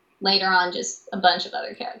later on just a bunch of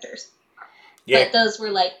other characters. Yeah. But those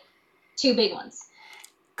were like two big ones.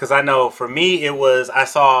 Because I know for me it was I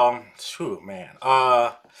saw. Shoot, man.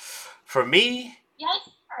 For me. Yeah,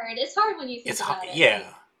 it's hard when you think about it. Yeah.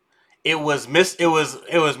 Like, it was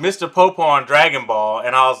Mr. Popo on Dragon Ball,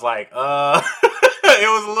 and I was like, it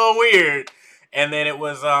was a little weird. And then it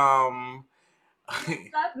was Stop,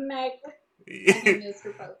 Meg.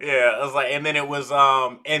 Yeah, I was like, and then it was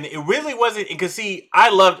and it really wasn't because see, I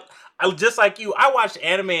just like you, I watched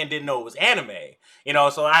anime and didn't know it was anime.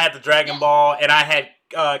 So I had the Dragon Ball and I had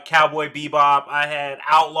Cowboy Bebop, I had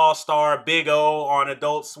Outlaw Star, Big O on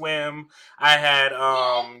Adult Swim. I had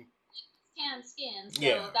tan skin,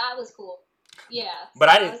 so that was cool. Yeah, but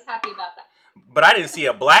so I was happy about that. But I didn't see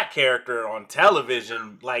a black character on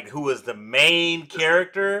television like who was the main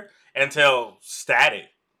character until Static.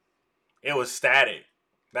 It was Static.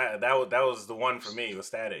 That was the one for me. It was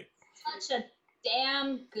Static. Such a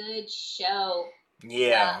damn good show.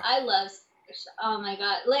 Yeah. I love. Oh my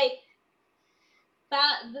god, like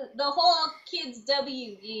that the whole kids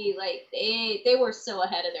WG, like they were so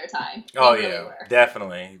ahead of their time. Oh yeah, really were.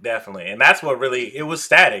 Definitely, and that's what really it was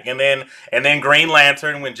Static, and then Green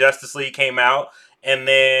Lantern when Justice League came out, and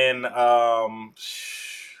then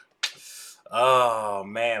oh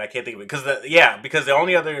man, I can't think of it because the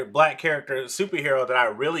only other black character superhero that I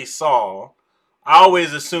really saw, I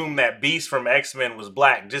always assumed that Beast from X-Men was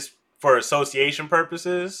black just for association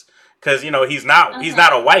purposes, because he's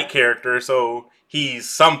not a white character, so he's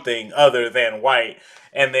something other than white.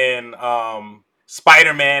 And then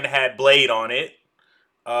Spider-Man had Blade on it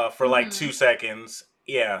for like 2 seconds.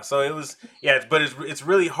 Yeah, so it was but it's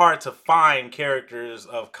really hard to find characters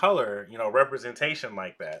of color, representation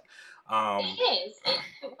like that. Um, It is.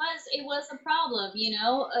 It was a problem,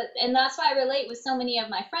 and that's why I relate with so many of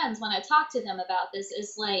my friends when I talk to them about this.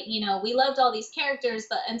 Is like, we loved all these characters,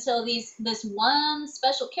 but until this one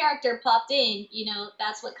special character popped in,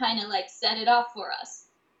 that's what kind of like set it off for us.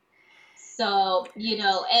 So,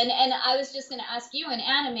 and I was just gonna ask you in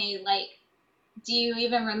anime, like, do you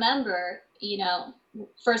even remember,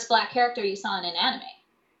 first black character you saw in an anime?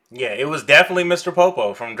 yeah, it was definitely Mr.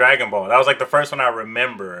 Popo from Dragon Ball. That was like the first one I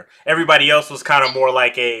remember. Everybody else was kind of more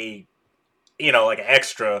like a, like an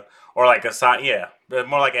extra or like a side. Yeah, but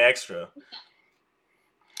more like an extra.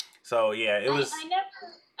 So yeah, it I was.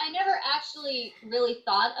 never I never actually really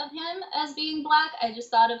thought of him as being black. I just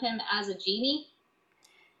thought of him as a genie.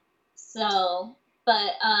 So,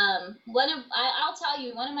 but I'll tell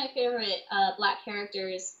you one of my favorite black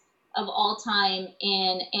characters of all time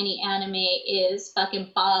in any anime is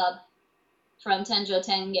fucking Bob from Tenjo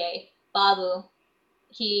Tenge. Babu.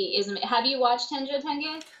 He is. Have you watched Tenjo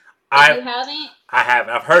Tenge? If I you haven't, I have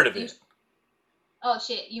I've heard of you it. oh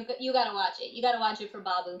shit, you gotta watch it. You gotta watch it for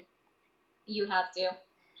Babu. You have to.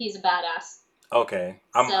 He's a badass. Okay,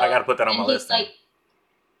 I got So, to put that on my and list then.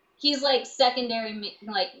 he's like secondary,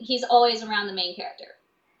 like he's always around the main character.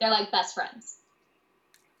 They're like best friends.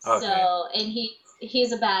 Okay. So, and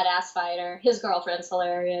he's a badass fighter. His girlfriend's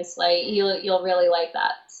hilarious. Like you'll really like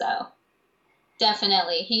that. So,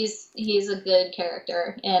 definitely, he's a good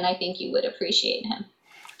character, and I think you would appreciate him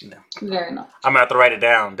No. very much. I'm gonna have to write it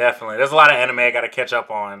down. Definitely, there's a lot of anime I got to catch up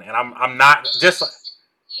on, and I'm not just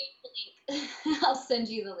I'll send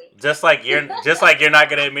you the link. just like you're not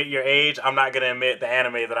gonna admit your age. I'm not gonna admit the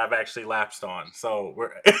anime that I've actually lapsed on. So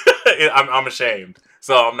I'm ashamed.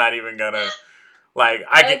 So I'm not even gonna like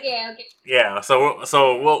I get Okay, okay. yeah. So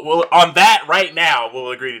we'll on that right now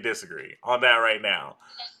we'll agree to disagree on that right now.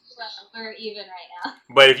 Well, we're even right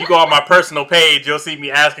But if you go on my personal page, you'll see me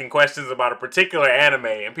asking questions about a particular anime,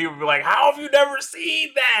 and people be like, "How have you never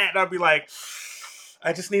seen that?" And I'll be like,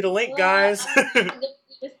 "I just need a now. link, Well, guys." I'm not gonna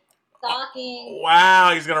be stalking.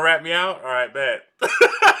 Wow, he's gonna rat me out. All right, bet. I'm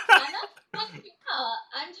not talking about.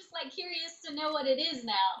 I'm just like curious to know what it is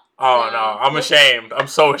now. Oh no, So I'm ashamed. I'm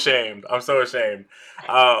so ashamed. I'm so ashamed.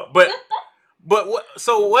 But what?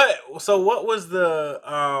 So what was the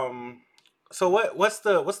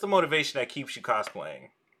what's the motivation that keeps you cosplaying?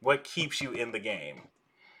 What keeps you in the game?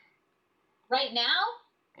 right now,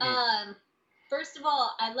 Mm. first of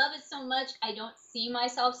all, I love it so much. I don't see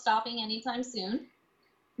myself stopping anytime soon.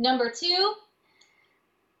 Number two,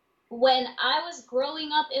 when I was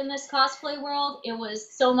growing up in this cosplay world, it was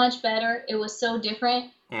so much better. It was so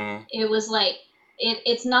different. Mm. It was like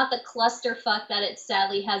it's not the clusterfuck that it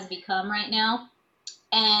sadly has become right now.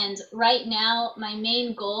 And right now, my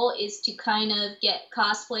main goal is to kind of get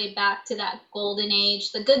cosplay back to that golden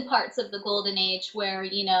age, the good parts of the golden age, where,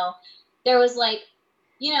 there was like,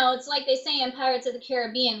 it's like they say in Pirates of the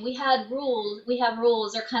Caribbean, we have rules,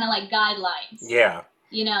 they're kind of like guidelines, Yeah.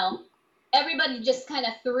 you know. Everybody just kind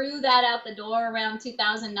of threw that out the door around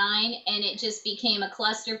 2009, and it just became a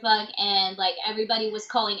clusterfuck, and like everybody was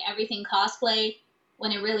calling everything cosplay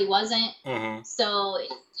when it really wasn't. Mm-hmm. So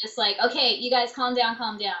it's just like, okay, you guys calm down,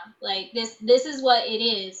 calm down. Like this is what it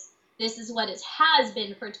is. This is what it has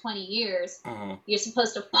been for 20 years. Mm-hmm. You're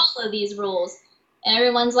supposed to follow these rules. And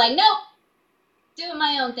everyone's like, nope, doing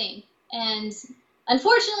my own thing. And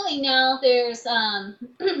unfortunately now there's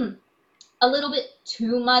a little bit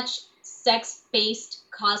too much sex-based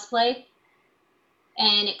cosplay,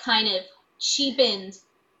 and it kind of cheapened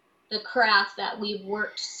the craft that we've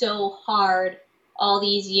worked so hard all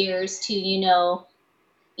these years to,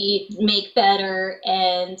 make better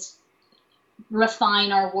and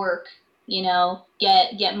refine our work,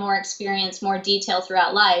 get more experience, more detail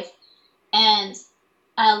throughout life. And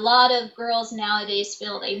a lot of girls nowadays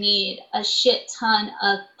feel they need a shit ton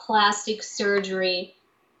of plastic surgery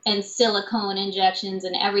and silicone injections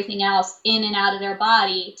and everything else in and out of their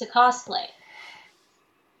body to cosplay.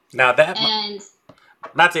 Now that And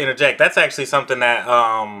not to interject, that's actually something that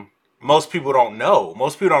most people don't know.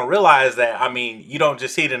 Most people don't realize that. I mean, you don't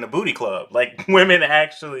just see it in the booty club. Like women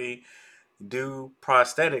actually do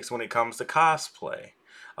prosthetics when it comes to cosplay.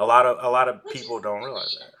 A lot of which people is don't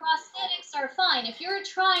realize fine. that. Prosthetics are fine. If you're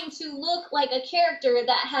trying to look like a character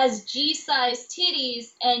that has G-sized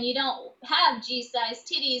titties and you don't have G-sized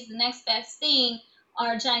titties, the next best thing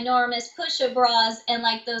are ginormous push-up bras and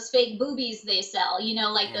like those fake boobies they sell,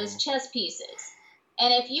 like those Mm. chest pieces.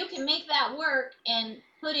 And if you can make that work and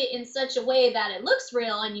put it in such a way that it looks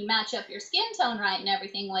real and you match up your skin tone right and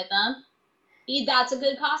everything with them, that's a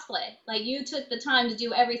good cosplay. Like, you took the time to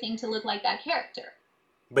do everything to look like that character,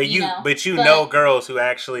 But you know. you But know girls who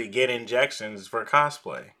actually get injections for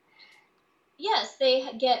cosplay. yes, they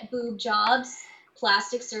get boob jobs,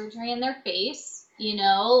 plastic surgery in their face, you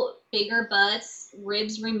know, bigger butts,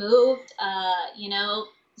 ribs removed, you know,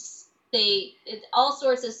 all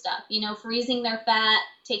sorts of stuff, you know, freezing their fat,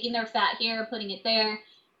 taking their fat here, putting it there.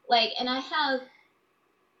 Like, and I have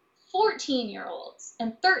 14-year-olds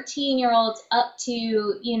and 13-year-olds up to,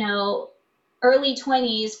 you know, early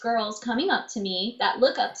 20s girls coming up to me that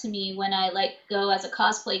look up to me when I like go as a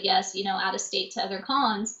cosplay guest, you know, out of state to other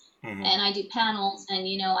cons, Mm-hmm. and I do panels, and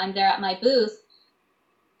you know, I'm there at my booth,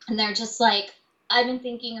 and they're just like, I've been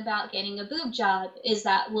thinking about getting a boob job.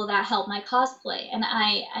 Will that help my cosplay? And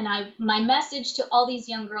my message to all these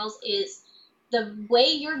young girls is, the way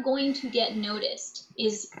you're going to get noticed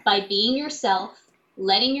is by being yourself,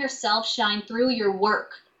 letting yourself shine through your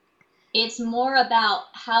work. It's more about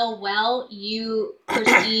how well you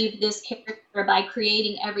perceive this character by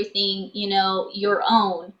creating everything, you know, your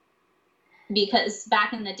own. Because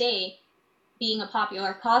back in the day, being a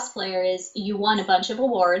popular cosplayer is you won a bunch of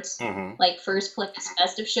awards, Mm-hmm. like first place,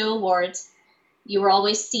 best of show awards. You were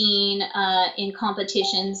always seen in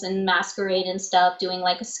competitions and masquerade and stuff, doing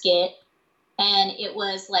like a skit. And it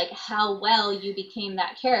was like how well you became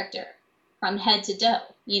that character from head to toe,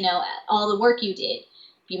 you know, all the work you did.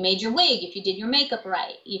 If you made your wig, if you did your makeup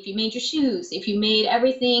right, if you made your shoes, if you made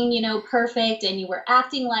everything, you know, perfect, and you were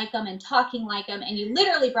acting like them and talking like them, and you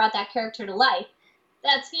literally brought that character to life,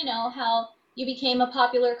 that's, you know, how you became a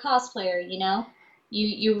popular cosplayer, you know.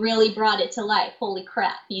 You really brought it to life. Holy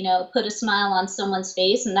crap, you know, put a smile on someone's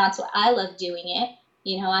face, and that's what I love doing it.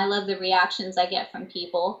 You know, I love the reactions I get from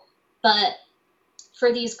people. But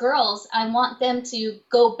for these girls, I want them to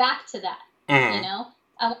go back to that, you Mm-hmm. know.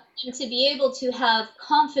 I want them to be able to have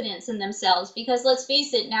confidence in themselves, because let's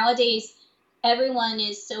face it, nowadays everyone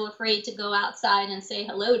is so afraid to go outside and say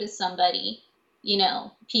hello to somebody. You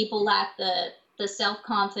know, people lack the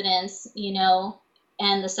self-confidence, you know,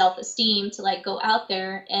 and the self-esteem to like go out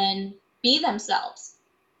there and be themselves.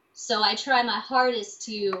 So I try my hardest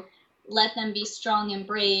to let them be strong and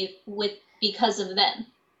brave with because of them,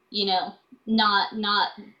 you know,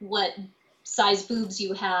 not what size boobs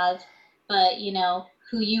you have, but you know,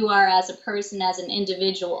 who you are as a person, as an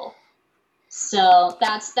individual. So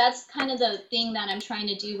that's kind of the thing that I'm trying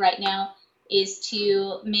to do right now, is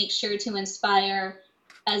to make sure to inspire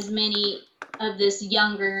as many of this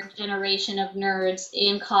younger generation of nerds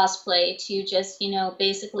in cosplay to just, you know,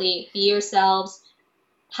 basically be yourselves,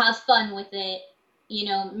 have fun with it, you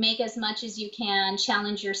know, make as much as you can,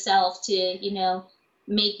 challenge yourself to, you know,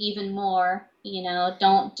 make even more, you know,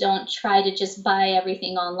 don't try to just buy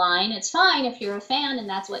everything online. It's fine if you're a fan and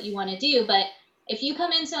that's what you want to do, but if you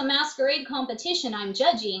come into a masquerade competition I'm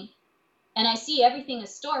judging and I see everything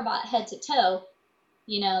is store bought head to toe,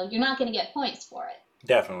 you know, you're not going to get points for it.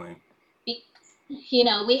 Definitely. You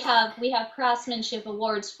know, we have craftsmanship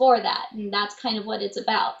awards for that, and that's kind of what it's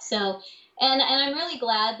about. So, and I'm really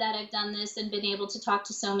glad that I've done this and been able to talk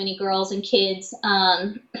to so many girls and kids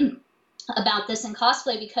about this in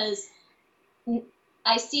cosplay, because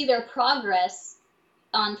I see their progress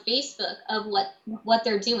on Facebook of what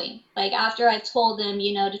they're doing. Like, after I've told them,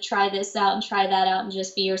 you know, to try this out and try that out and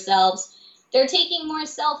just be yourselves, they're taking more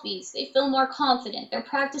selfies. They feel more confident. They're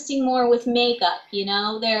practicing more with makeup, you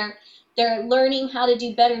know. They're learning how to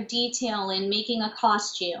do better detail in making a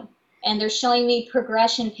costume. And they're showing me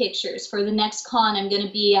progression pictures for the next con I'm going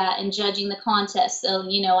to be at and judging the contest. So,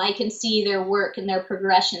 you know, I can see their work and their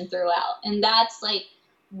progression throughout. And that's like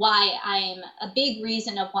why I'm a big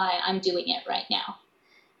reason of why I'm doing it right now.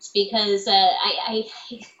 It's because I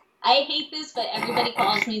hate this, but everybody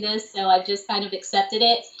calls me this, so I've just kind of accepted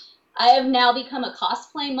it. I have now become a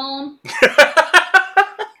cosplay mom.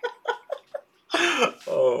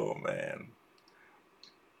 Oh man.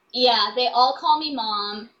 Yeah, they all call me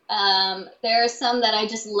mom. There are some that I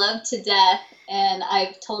just love to death, and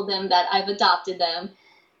I've told them that I've adopted them,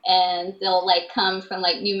 and they'll like come from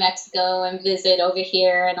like New Mexico and visit over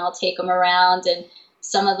here, and I'll take them around. And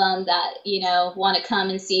some of them that, you know, want to come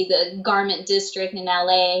and see the garment district in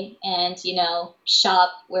LA, and you know,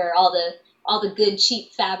 shop where all the good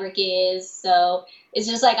cheap fabric is. So it's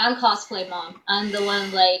just like, I'm cosplay mom. I'm the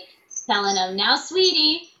one like telling them, now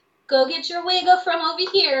sweetie, go get your wig from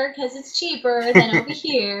over here because it's cheaper than over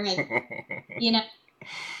here. And you know,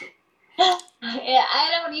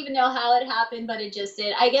 I don't even know how it happened, but it just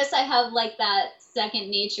did. I guess I have like that second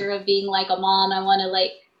nature of being like a mom. I want to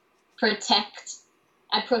like protect.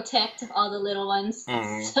 I protect all the little ones.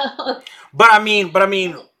 Mm-hmm. So But I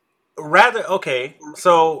mean, rather okay.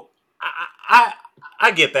 So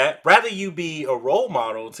I get that. Rather you be a role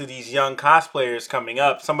model to these young cosplayers coming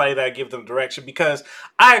up, somebody that give them direction. Because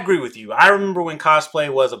I agree with you. I remember when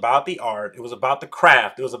cosplay was about the art, it was about the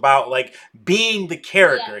craft, it was about like being the Yeah.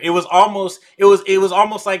 character. It was almost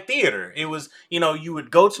like theater. It was you would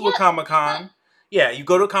go to a Yes. Comic Con. Yeah, you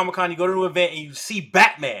go to a Comic Con, you go to an event, and you see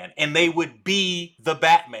Batman, and they would be the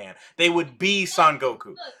Batman. They would be Yes. Son Goku.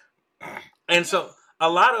 Look. And so Yes. a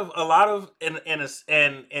lot of and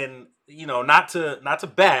not to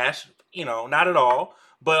bash, not at all,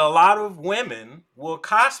 but a lot of women will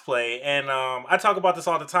cosplay, and I talk about this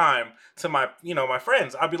all the time to my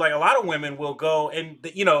friends. I'll be like, a lot of women will go and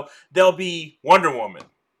they'll be Wonder Woman,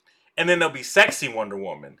 and then there'll be sexy Wonder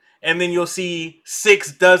Woman, and then you'll see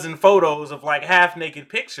 6 dozen photos of like half naked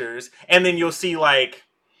pictures, and then you'll see like,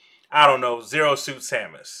 I don't know, Zero Suit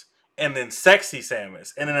Samus, and then Sexy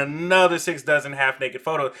Samus, and then another 6 dozen half naked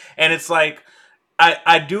photos. And it's like,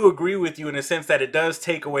 I do agree with you in a sense that it does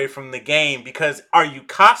take away from the game, because are you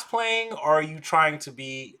cosplaying or are you trying to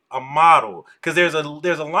be a model? Because there's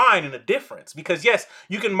a line and a difference. Because yes,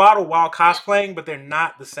 you can model while Yes. cosplaying, but they're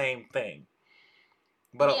not the same thing.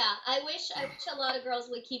 But Yeah, I wish a lot of girls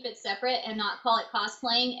would keep it separate and not call it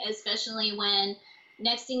cosplaying, especially when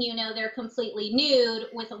next thing you know they're completely nude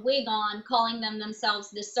with a wig on, calling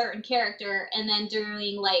themselves this certain character, and then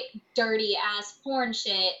doing like dirty ass porn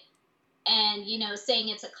shit, and saying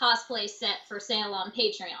it's a cosplay set for sale on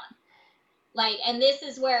Patreon. Like, and this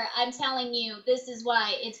is where I'm telling you, this is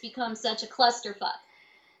why it's become such a clusterfuck,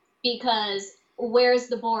 because where's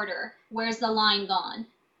the border? Where's the line gone?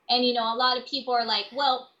 And a lot of people are like,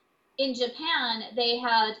 well, in Japan they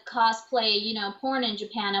had cosplay, porn in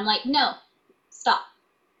Japan. I'm like, no, stop.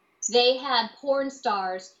 They had porn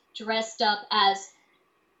stars dressed up as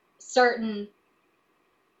certain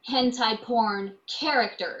hentai porn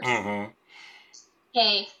characters. mm-hmm.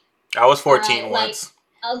 Okay, I was all 14 right, like once.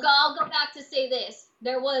 I'll go back to say this.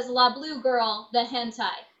 There was La Blue Girl, the hentai.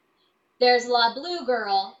 There's La Blue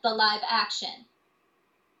Girl, the live action.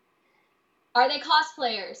 Are they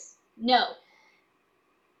cosplayers? No.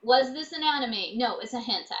 Was this an anime? No, it's a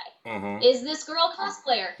hentai. Mm-hmm. Is this girl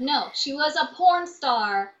cosplayer? No, she was a porn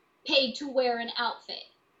star paid to wear an outfit.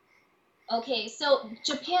 Okay, so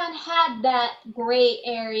Japan had that gray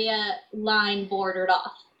area line bordered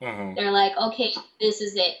off. Mm-hmm. They're like, okay, this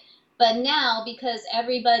is it. But now, because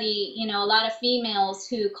everybody, a lot of females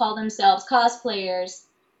who call themselves cosplayers,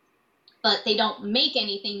 but they don't make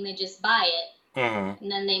anything, they just buy it, Mm-hmm.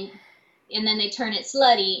 and then they turn it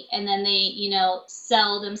slutty, and then they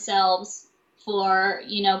sell themselves for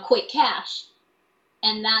quick cash.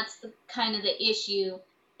 And that's kind of the issue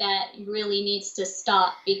that really needs to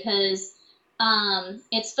stop, because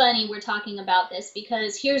it's funny we're talking about this,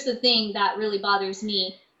 because here's the thing that really bothers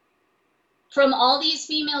me. From all these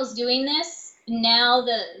females doing this, now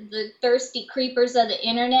the thirsty creepers of the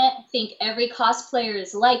internet think every cosplayer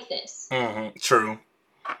is like this. Mm-hmm. True.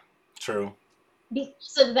 True.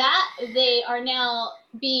 Because of that, they are now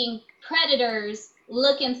being predators,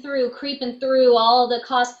 looking through, creeping through all the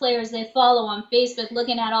cosplayers they follow on Facebook,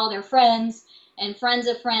 looking at all their friends and friends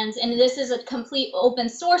of friends, and this is a complete open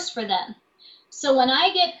source for them. So when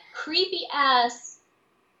I get creepy ass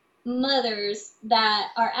mothers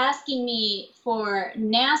that are asking me for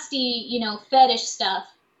nasty, fetish stuff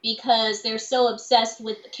because they're so obsessed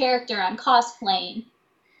with the character I'm cosplaying,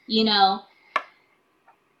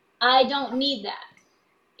 I don't need that.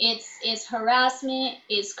 It's harassment,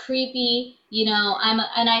 it's creepy,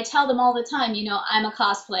 and I tell them all the time, I'm a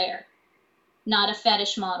cosplayer, not a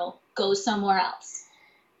fetish model. Go somewhere else.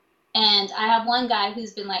 And I have one guy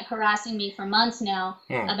who's been like harassing me for months now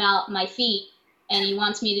Mm. about my feet, and he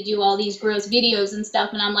wants me to do all these gross videos and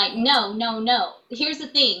stuff, and I'm like, no, no, no. Here's the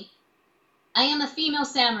thing. I am a female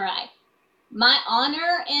samurai. My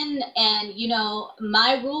honor and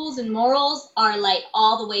my rules and morals are like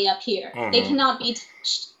all the way up here. They Mm-hmm. cannot be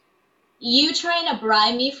touched. You trying to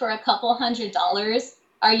bribe me for a couple $100?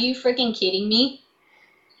 Are you freaking kidding me?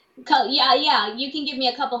 Yeah, yeah, you can give me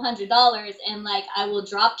a couple $100 and like I will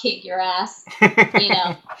drop kick your ass, you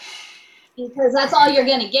know, because that's all you're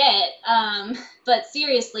gonna get. But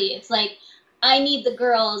seriously, it's like I need the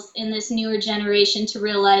girls in this newer generation to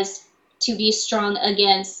realize to be strong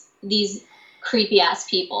against these creepy ass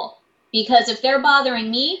people. Because if they're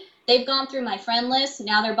bothering me, they've gone through my friend list.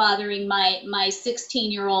 Now they're bothering my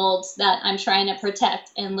 16-year-olds that I'm trying to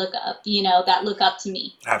protect and look up, that look up to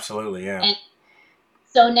me. Absolutely, yeah. And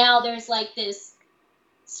so now there's like this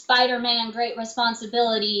Spider-Man great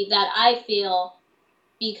responsibility that I feel,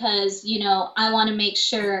 because I want to make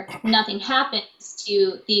sure nothing happens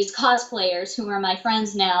to these cosplayers who are my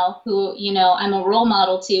friends now, who I'm a role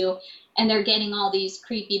model to, and they're getting all these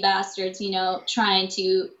creepy bastards, trying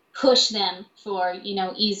to push them for,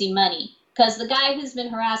 easy money. Because the guy who's been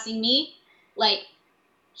harassing me, like,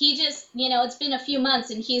 he just, it's been a few months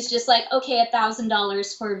and he's just like, okay,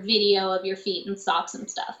 $1,000 for video of your feet and socks and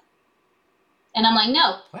stuff. And I'm like,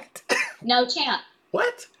 no. What? No chance.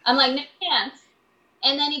 What? I'm like, no chance.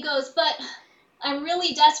 And then he goes, but I'm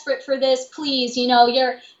really desperate for this, please.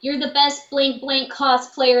 You're the best blank blank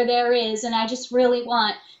cosplayer there is, and I just really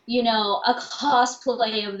want, a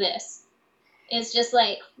cosplay of this. It's just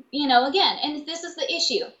like, again, and this is the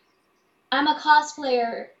issue. I'm a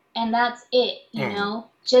cosplayer and that's it,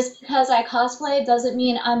 Just because I cosplay doesn't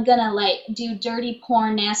mean I'm gonna like do dirty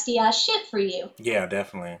porn, nasty ass shit for you. Yeah,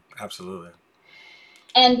 definitely. Absolutely.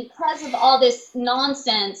 And because of all this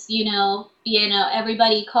nonsense,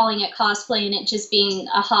 everybody calling it cosplay and it just being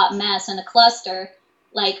a hot mess and a cluster,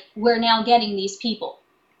 like, we're now getting these people.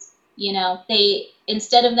 They,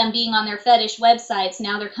 instead of them being on their fetish websites,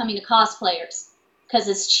 now they're coming to cosplayers because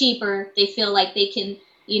it's cheaper. They feel like they can,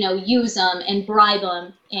 use them and bribe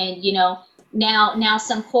them. And, now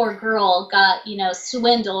some poor girl got,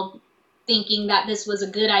 swindled thinking that this was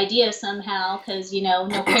a good idea somehow because, no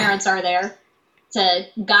parents are there to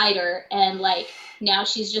guide her, and like now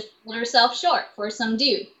she's just pulled herself short for some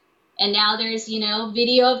dude, and now there's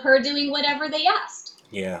video of her doing whatever they asked.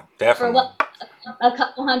 Yeah, definitely. For what, a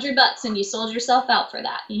couple $100, and you sold yourself out for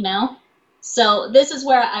that, So this is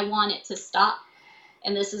where I want it to stop,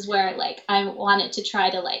 and this is where like I want it to try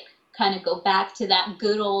to like kind of go back to that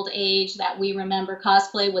good old age that we remember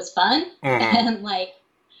cosplay was fun. And like,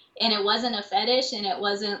 and it wasn't a fetish, and it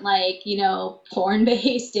wasn't like, porn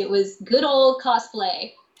based. It was good old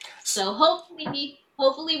cosplay. So hopefully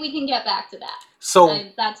we can get back to that. So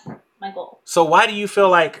that's my goal. So why do you feel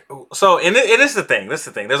like and it is the thing. This is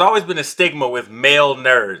the thing. There's always been a stigma with male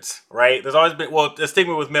nerds, right? There's always been a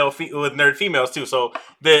stigma with with nerd females too. So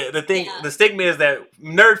the stigma is that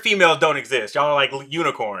nerd females don't exist. Y'all are like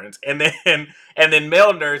unicorns, and then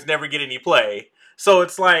male nerds never get any play. So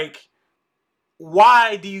it's like,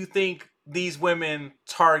 why do you think these women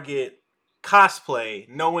target cosplay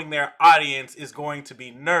knowing their audience is going to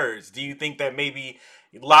be nerds? Do you think that maybe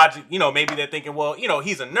maybe they're thinking, well,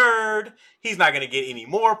 he's a nerd, he's not going to get any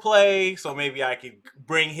more play, so maybe I could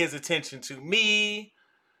bring his attention to me?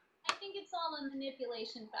 I think it's all a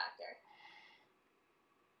manipulation factor.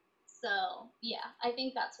 So yeah, I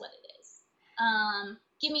think that's what it is.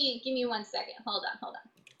 Give me 1 second. Hold on.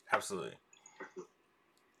 Absolutely.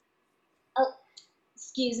 Oh,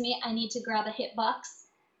 excuse me, I need to grab a hitbox.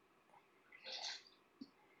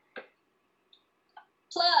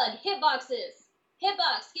 Plug, hitboxes.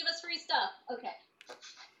 Hitbox, give us free stuff. Okay.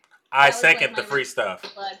 I second the free stuff.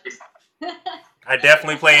 I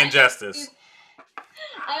definitely play Injustice.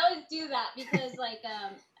 I always do that because, like,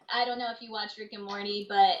 I don't know if you watch Rick and Morty,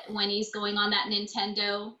 but when he's going on that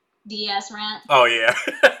Nintendo DS rant. Oh, yeah.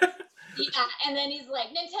 Yeah, and then he's like,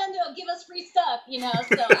 Nintendo, give us free stuff,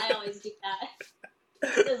 so I always do that.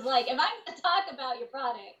 Because, like, if I'm going to talk about your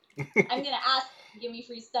product, I'm going to ask you to give me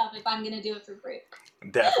free stuff if I'm going to do it for free.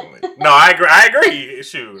 Definitely. No, I agree.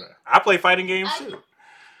 Shoot. I play fighting games, too.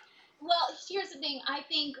 Well, here's the thing. I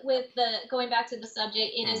think with going back to the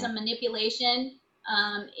subject, it is a manipulation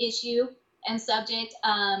issue and subject.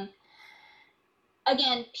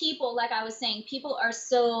 Again, people, like I was saying, people are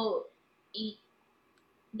so...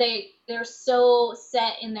 They're so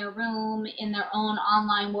set in their room, in their own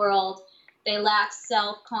online world. They lack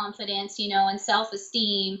self-confidence, and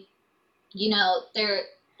self-esteem.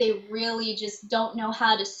 They really just don't know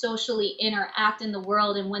how to socially interact in the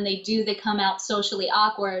world, and when they do, they come out socially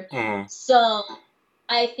awkward. So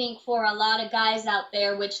I think for a lot of guys out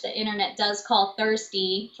there, which the internet does call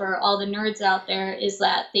thirsty, for all the nerds out there, is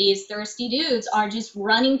that these thirsty dudes are just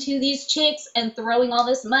running to these chicks and throwing all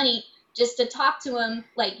this money just to talk to them,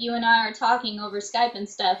 like you and I are talking over Skype and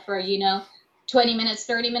stuff, for 20 minutes,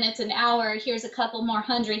 30 minutes, an hour. Here's a couple more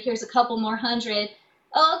hundred. Here's a couple more hundred.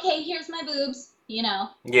 Oh, okay, here's my boobs.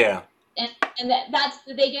 Yeah. And that's,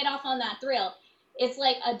 they get off on that thrill. It's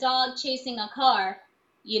like a dog chasing a car.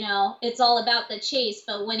 It's all about the chase,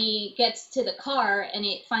 but when he gets to the car and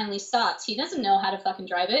it finally stops, he doesn't know how to fucking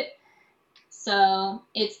drive it. So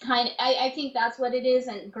it's kind of, I think that's what it is,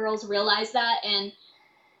 and girls realize that. And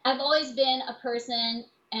I've always been a person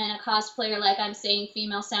and a cosplayer, like I'm saying,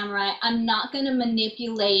 female samurai. I'm not going to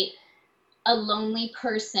manipulate a lonely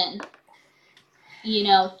person,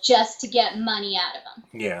 just to get money out of them.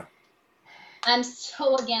 Yeah. I'm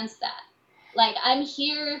so against that. Like, I'm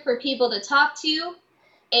here for people to talk to.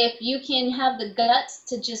 If you can have the guts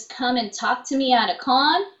to just come and talk to me at a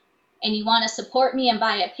con, and you want to support me and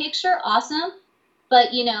buy a picture, awesome.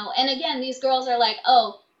 But, and again, these girls are like,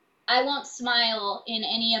 oh, I won't smile in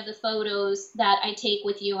any of the photos that I take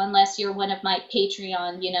with you unless you're one of my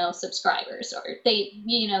Patreon, subscribers, or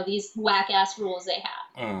these whack ass rules they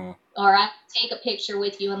have. Mm. Or I take a picture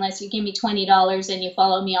with you unless you give me $20 and you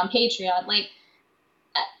follow me on Patreon. Like,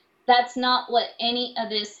 that's not what any of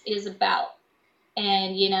this is about.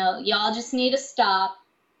 And, y'all just need to stop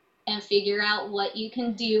and figure out what you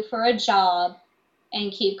can do for a job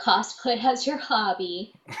and keep cosplay as your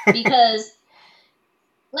hobby. Because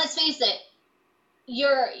let's face it,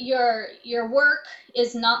 your work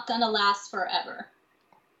is not gonna last forever.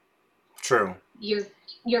 True.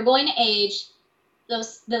 You're going to age.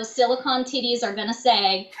 Those silicone titties are gonna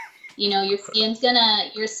sag. Your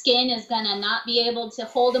skin is gonna not be able to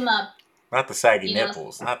hold them up. Not the saggy You know,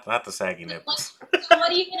 nipples. Not the saggy nipples. so what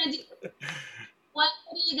are you gonna do? What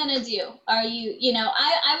are you gonna do? Are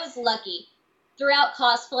I was lucky throughout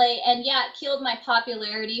cosplay, and yeah, it killed my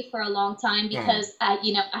popularity for a long time because I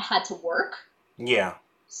had to work. Yeah.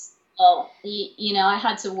 So, I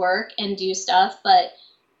had to work and do stuff, but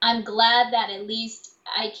I'm glad that at least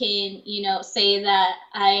I can, say that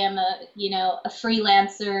I am a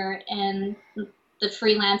freelancer, and the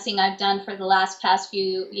freelancing I've done for the past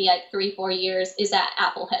few, 3-4 years is at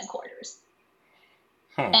Apple headquarters.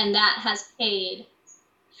 And that has paid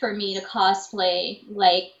for me to cosplay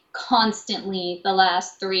like constantly the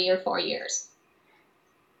last 3 or 4 years.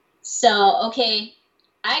 So, okay,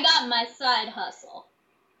 I got my side hustle.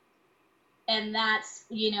 And that's,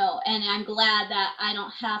 and I'm glad that I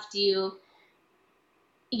don't have to,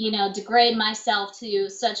 degrade myself to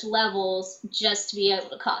such levels just to be able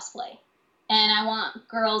to cosplay. And I want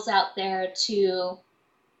girls out there to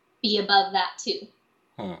be above that too.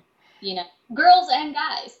 Girls and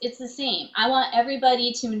guys, it's the same. I want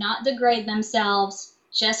everybody to not degrade themselves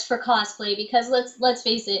just for cosplay, because let's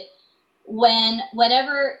face it,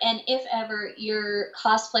 whenever and if ever your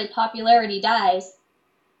cosplay popularity dies,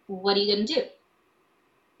 what are you gonna do?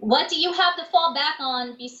 What do you have to fall back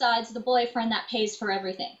on besides the boyfriend that pays for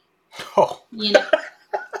everything? Oh.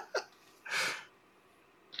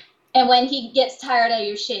 And when he gets tired of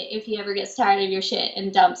your shit, if he ever gets tired of your shit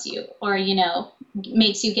and dumps you, or,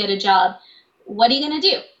 makes you get a job, what are you going to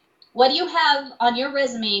do? What do you have on your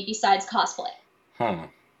resume besides cosplay?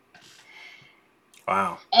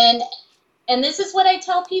 Wow. And this is what I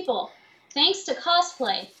tell people. Thanks to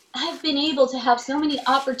cosplay, I've been able to have so many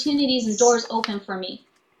opportunities and doors open for me.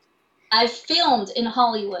 I've filmed in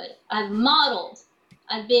Hollywood. I've modeled.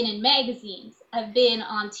 I've been in magazines. I've been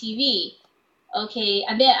on TV. Okay,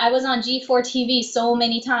 I was on G4 TV so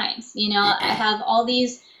many times. I have all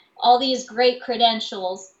these great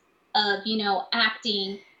credentials of,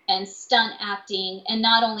 acting and stunt acting. And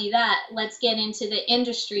not only that, let's get into the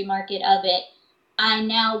industry market of it. I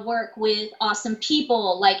now work with awesome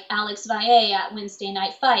people like Alex Valle at Wednesday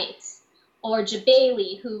Night Fights, or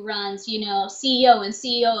Jabali, who runs, CEO and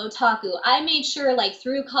CEO Otaku. I made sure, like,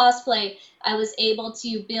 through cosplay, I was able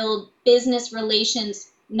to build business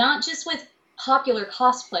relations, not just with popular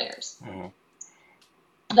cosplayers,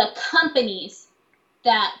 the companies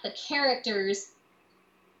that the characters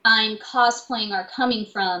I'm cosplaying are coming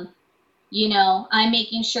from. I'm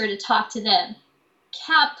making sure to talk to them.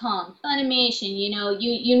 Capcom, Funimation,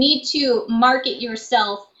 you need to market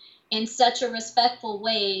yourself in such a respectful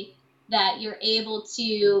way that you're able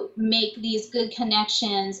to make these good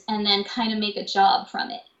connections and then kind of make a job from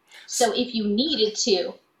it. So if you needed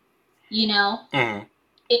to, if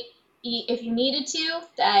you needed to,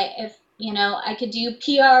 I could do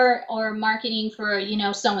PR or marketing for,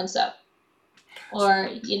 so and so, or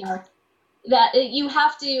that you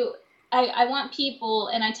have to. I want people,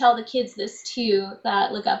 and I tell the kids this too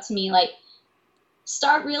that look up to me, like,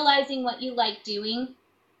 start realizing what you like doing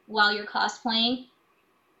while you're cosplaying.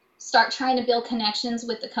 Start trying to build connections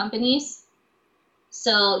with the companies.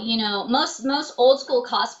 So, most old school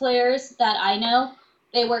cosplayers that I know,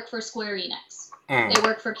 they work for Square Enix. They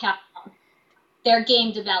work for Capcom. They're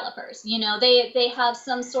game developers. They have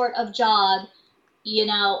some sort of job.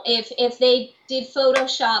 If they did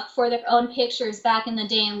Photoshop for their own pictures back in the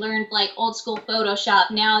day and learned like old school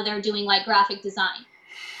Photoshop, now they're doing like graphic design.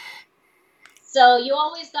 So you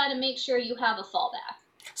always got to make sure you have a fallback.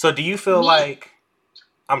 So do you feel like...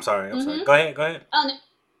 I'm sorry. Go ahead. Oh, no.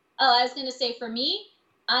 I was going to say, for me,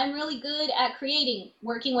 I'm really good at creating,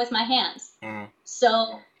 working with my hands.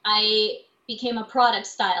 So I became a product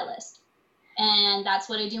stylist. And that's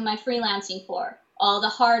what I do my freelancing for. All the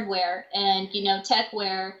hardware and,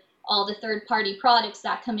 techware, all the third-party products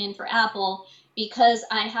that come in for Apple. Because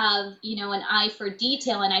I have, an eye for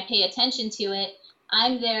detail and I pay attention to it,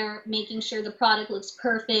 I'm there making sure the product looks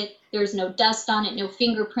perfect. There's no dust on it, no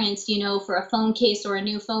fingerprints, for a phone case or a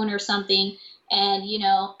new phone or something. And,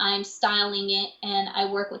 I'm styling it and I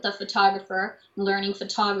work with a photographer, learning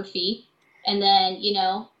photography. And then,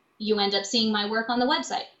 you end up seeing my work on the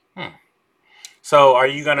website. So So are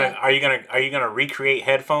you gonna recreate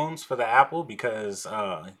headphones for the Apple? Because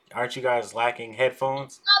aren't you guys lacking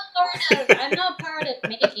headphones? I'm not part of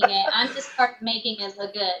making it. I'm just part of making it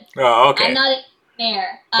look good. Oh, I'm okay. not an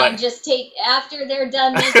engineer. I'm But just after they're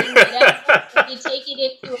done making whatever, we take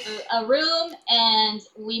it into a room and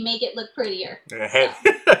we make it look prettier. So head.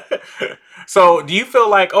 So do you feel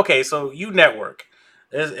like okay? So you network,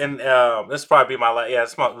 and this probably be my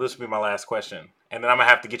this will be my last question, and then I'm gonna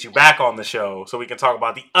have to get you back on the show so we can talk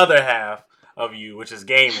about the other half of you, which is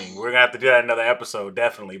gaming. We're gonna have to do that in another episode,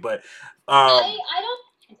 definitely. But I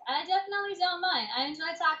don't. I definitely don't mind. I enjoy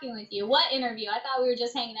talking with you. What interview? I thought we were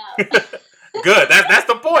just hanging out. good. That's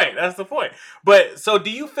the point. That's the point. But so, do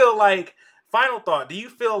you feel like? Final thought. Do you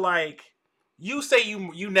feel like you say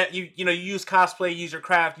you use cosplay, use your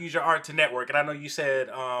craft, use your art to network? And I know you said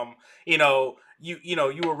you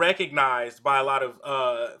were recognized by a lot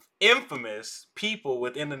of infamous people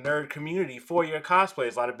within the nerd community for your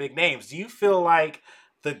cosplays, a lot of big names. Do you feel like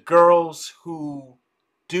the girls who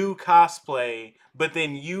do cosplay but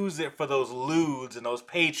then use it for those lewds and those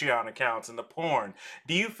Patreon accounts and the porn,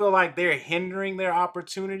 do you feel like they're hindering their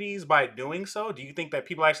opportunities by doing so? Do you think that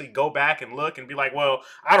people actually go back and look and be like, well,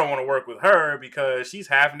 I don't want to work with her because she's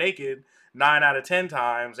half naked 9 out of 10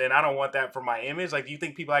 times and I don't want that for my image? Like, do you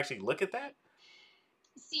think people actually look at that?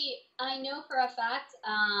 See, I know for a fact,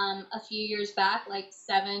 a few years back, like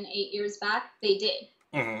 7, 8 years back, they did.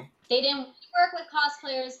 Mm-hmm. They didn't work with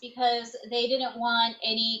cosplayers because they didn't want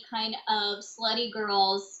any kind of slutty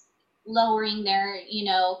girls lowering their,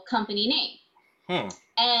 company name. Hmm.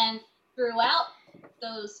 And throughout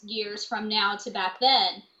those years from now to back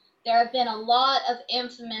then, there have been a lot of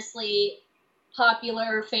infamously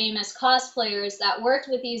popular, famous cosplayers that worked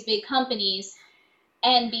with these big companies.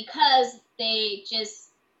 And because they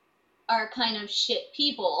just are kind of shit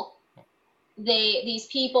people,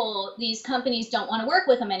 these companies don't want to work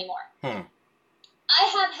with them anymore. Hmm. I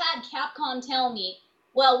have had Capcom tell me,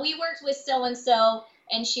 well, we worked with so and so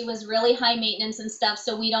and she was really high maintenance and stuff,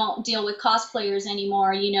 so we don't deal with cosplayers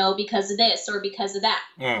anymore, because of this or because of that.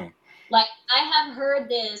 Hmm. Like, I have heard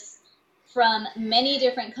this from many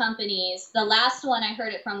different companies. The last one I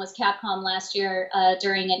heard it from was Capcom last year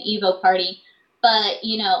during an Evo party. But,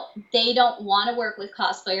 they don't want to work with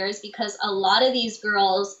cosplayers because a lot of these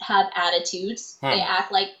girls have attitudes. They Hmm.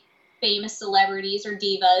 act like famous celebrities or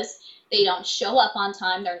divas. They don't show up on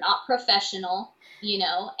time. They're not professional,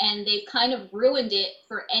 and they've kind of ruined it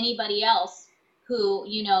for anybody else who,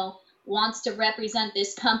 wants to represent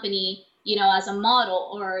this company, as a model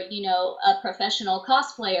or, a professional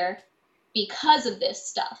cosplayer because of this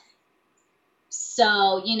stuff.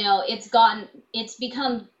 So, it's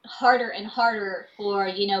become harder and harder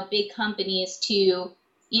for, big companies to,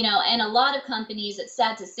 and a lot of companies, it's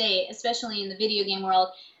sad to say, especially in the video game world,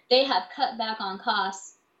 they have cut back on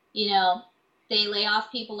costs. They lay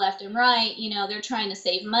off people left and right, they're trying to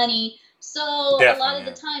save money. So a lot Definitely, of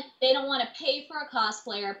the yeah. time, they don't want to pay for a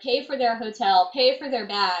cosplayer, pay for their hotel, pay for their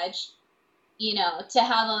badge, to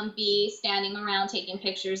have them be standing around taking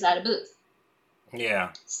pictures at a booth.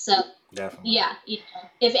 Yeah, So, definitely. yeah,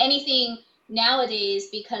 if anything, nowadays,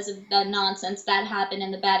 because of the nonsense that happened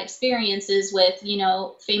and the bad experiences with,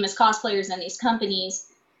 famous cosplayers and these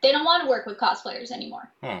companies, they don't want to work with cosplayers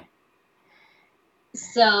anymore. Hmm.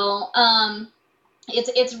 So,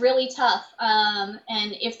 it's really tough. And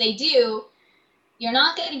if they do, you're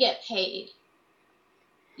not going to get paid.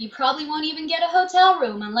 You probably won't even get a hotel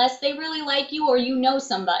room unless they really like you or you know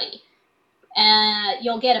somebody. And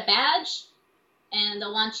you'll get a badge, and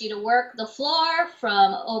they'll want you to work the floor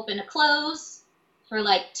from open to close for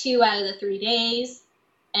like 2 out of the 3 days.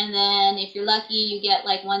 And then if you're lucky, you get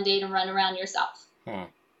like 1 day to run around yourself. Hmm.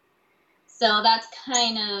 So that's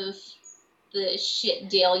kind of the shit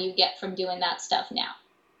deal you get from doing that stuff now.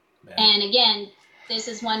 Yeah. And again, this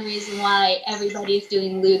is one reason why everybody's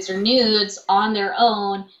doing lewds or nudes on their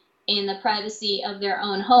own in the privacy of their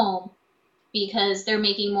own home, because they're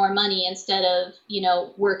making more money instead of,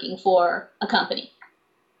 working for a company.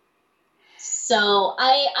 So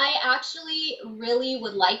I actually really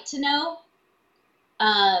would like to know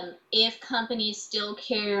if companies still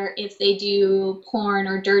care if they do porn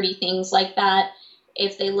or dirty things like that,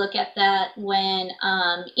 if they look at that when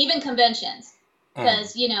even conventions.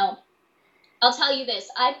 Because, I'll tell you this,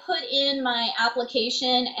 I put in my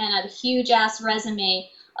application and a huge ass resume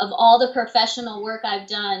of all the professional work I've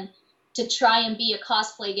done to try and be a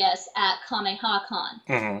cosplay guest at KamehaCon,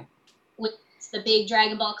 Mm-hmm. which is the big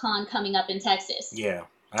Dragon Ball Con coming up in Texas. Yeah,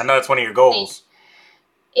 I know it's one of your goals.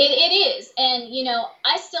 It is, and you know,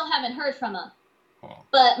 I still haven't heard from him. Oh.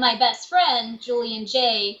 But my best friend Julian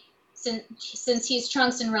J, since he's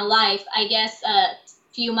Trunks in real life, I guess a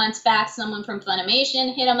few months back, someone from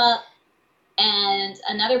Funimation hit him up, and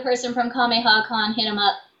another person from KamehaCon hit him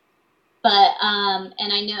up. But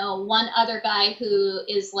and I know one other guy who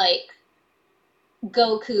is like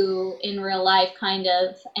Goku in real life, kind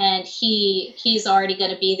of, and he's already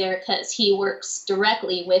going to be there because he works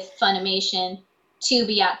directly with Funimation to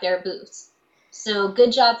be at their booths. So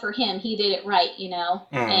good job for him. He did it right, you know,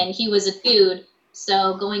 and he was a dude.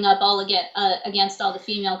 So going up all against all the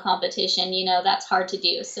female competition, you know, that's hard to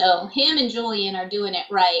do. So him and Julian are doing it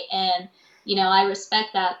right, and you know, I respect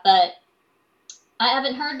that. But I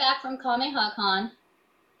haven't heard back from KamehaCon.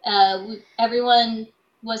 Everyone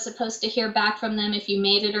was supposed to hear back from them if you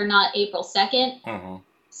made it or not April 2nd. Mm-hmm.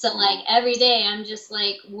 So like every day I'm just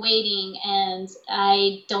like waiting, and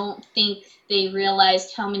I don't think they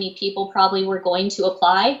realized how many people probably were going to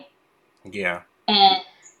apply. Yeah. And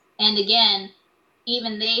again,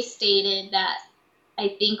 even they stated that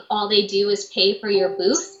I think all they do is pay for your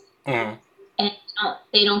booth. Mm-hmm. And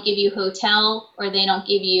they don't give you hotel, or they don't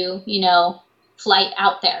give you, you know, flight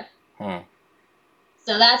out there. Mm-hmm.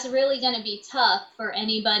 So that's really going to be tough for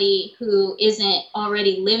anybody who isn't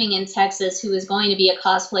already living in Texas, who is going to be a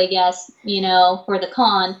cosplay guest, you know, for the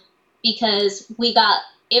con, because we got,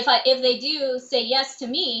 if they do say yes to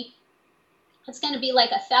me, it's going to be like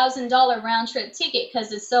 $1,000 round trip ticket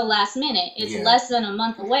because it's so last minute. It's less than a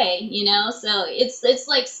month away, you know. So it's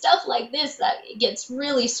like stuff like this that gets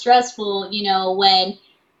really stressful, you know, when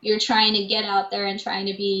you're trying to get out there and trying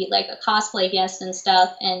to be like a cosplay guest and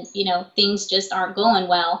stuff, and you know, things just aren't going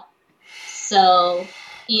well. So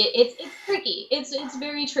yeah, it's tricky. It's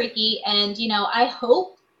very tricky, and you know, I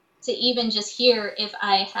hope to even just hear if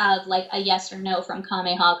I have like a yes or no from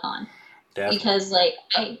KamehaCon. Definitely. Because like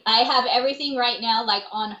I have everything right now like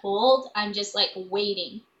on hold. I'm just like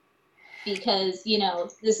waiting because you know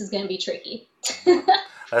this is gonna be tricky.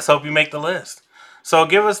 Let's hope you make the list. So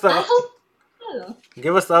give us I the hope so.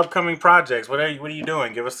 give us the upcoming projects. What are you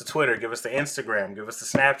doing? Give us the Twitter. Give us the Instagram. Give us the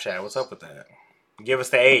Snapchat. What's up with that? Give us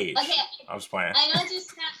the age. Okay, I'm just playing. I don't do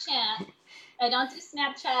Snapchat. I don't do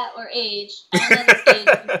Snapchat or age. I don't know this age.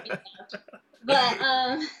 But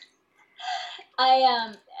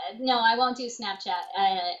I no, I won't do Snapchat.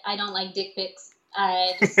 I don't like dick pics.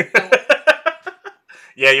 I just don't.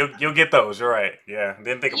 Yeah, you'll get those. You're right. Yeah,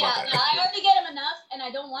 didn't think about that. Yeah, I already get them enough, and I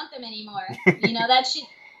don't want them anymore. You know that shit,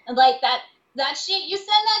 like that shit. You send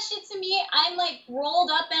that shit to me, I'm like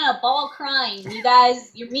rolled up in a ball crying. You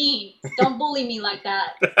guys, you're mean. Don't bully me like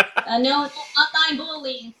that. No online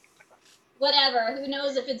bullying. Whatever. Who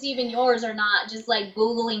knows if it's even yours or not? Just like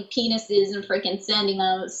googling penises and freaking sending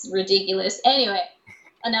them. It's ridiculous. Anyway,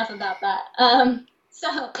 enough about that.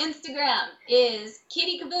 So Instagram is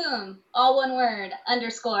Kitty Kaboom, all one word,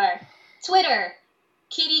 _. Twitter,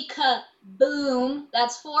 Kitty Kaboom.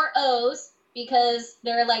 That's 4 O's because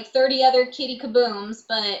there are like 30 other Kitty Kabooms,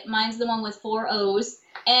 but mine's the one with 4 O's.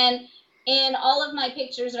 And in all of my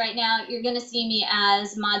pictures right now, you're gonna see me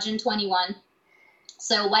as Majin21.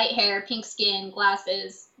 So white hair, pink skin,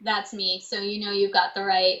 glasses, that's me. So you know you've got the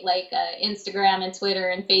right like Instagram and Twitter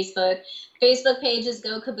and Facebook. Facebook page is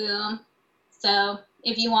Go Kaboom. So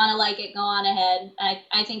if you want to like it, go on ahead.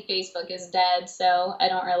 I think Facebook is dead, so I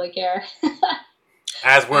don't really care.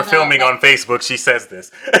 As we're filming on Facebook, she says this.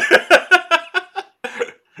 Well,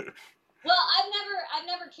 I've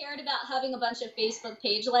never cared about having a bunch of Facebook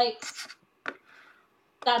page likes.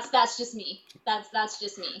 That's just me. That's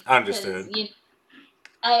just me. Understood. You know,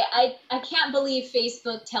 I can't believe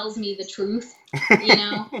Facebook tells me the truth, you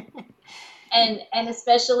know? and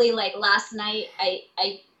especially like last night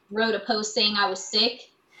I wrote a post saying I was sick,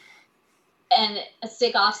 and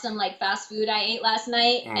sick off some like fast food I ate last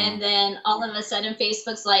night, and then all of a sudden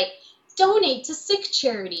Facebook's like, donate to sick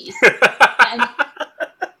charities. And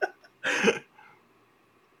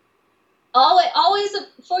always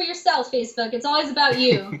for yourself, Facebook. It's always about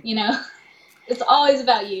you, you know? It's always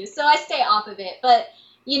about you. So I stay off of it. But,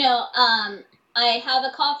 you know, I have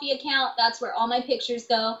a coffee account. That's where all my pictures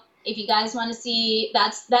go. If you guys want to see,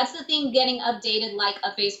 that's the thing getting updated like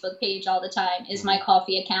a Facebook page all the time is my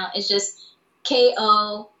coffee account. It's just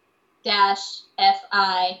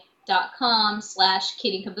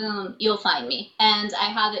ko-fi.com/Kitty Kaboom. You'll find me. And I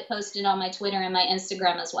have it posted on my Twitter and my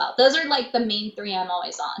Instagram as well. Those are like the main 3 I'm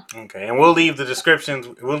always on. Okay, and we'll leave the descriptions.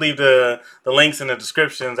 We'll leave the links in the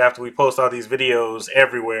descriptions after we post all these videos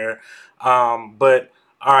everywhere. But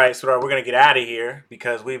All right, sweetheart, we're gonna get out of here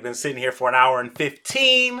because we've been sitting here for an hour and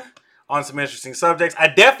 15 on some interesting subjects. I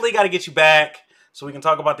definitely got to get you back so we can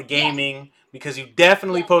talk about the Yes. gaming because you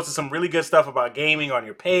definitely Yes. posted some really good stuff about gaming on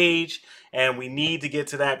your page, and we need to get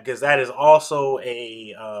to that because that is also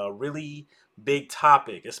a really big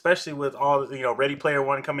topic, especially with all Ready Player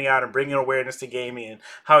One coming out and bringing awareness to gaming and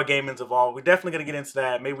how gaming's evolved. We're definitely gonna get into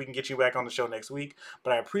that. Maybe we can get you back on the show next week.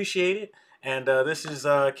 But I appreciate it. And this is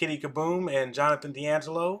Kitty Kaboom and Jonathan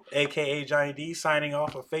D'Angelo, aka Johnny D, signing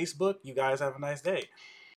off of Facebook. You guys have a nice day.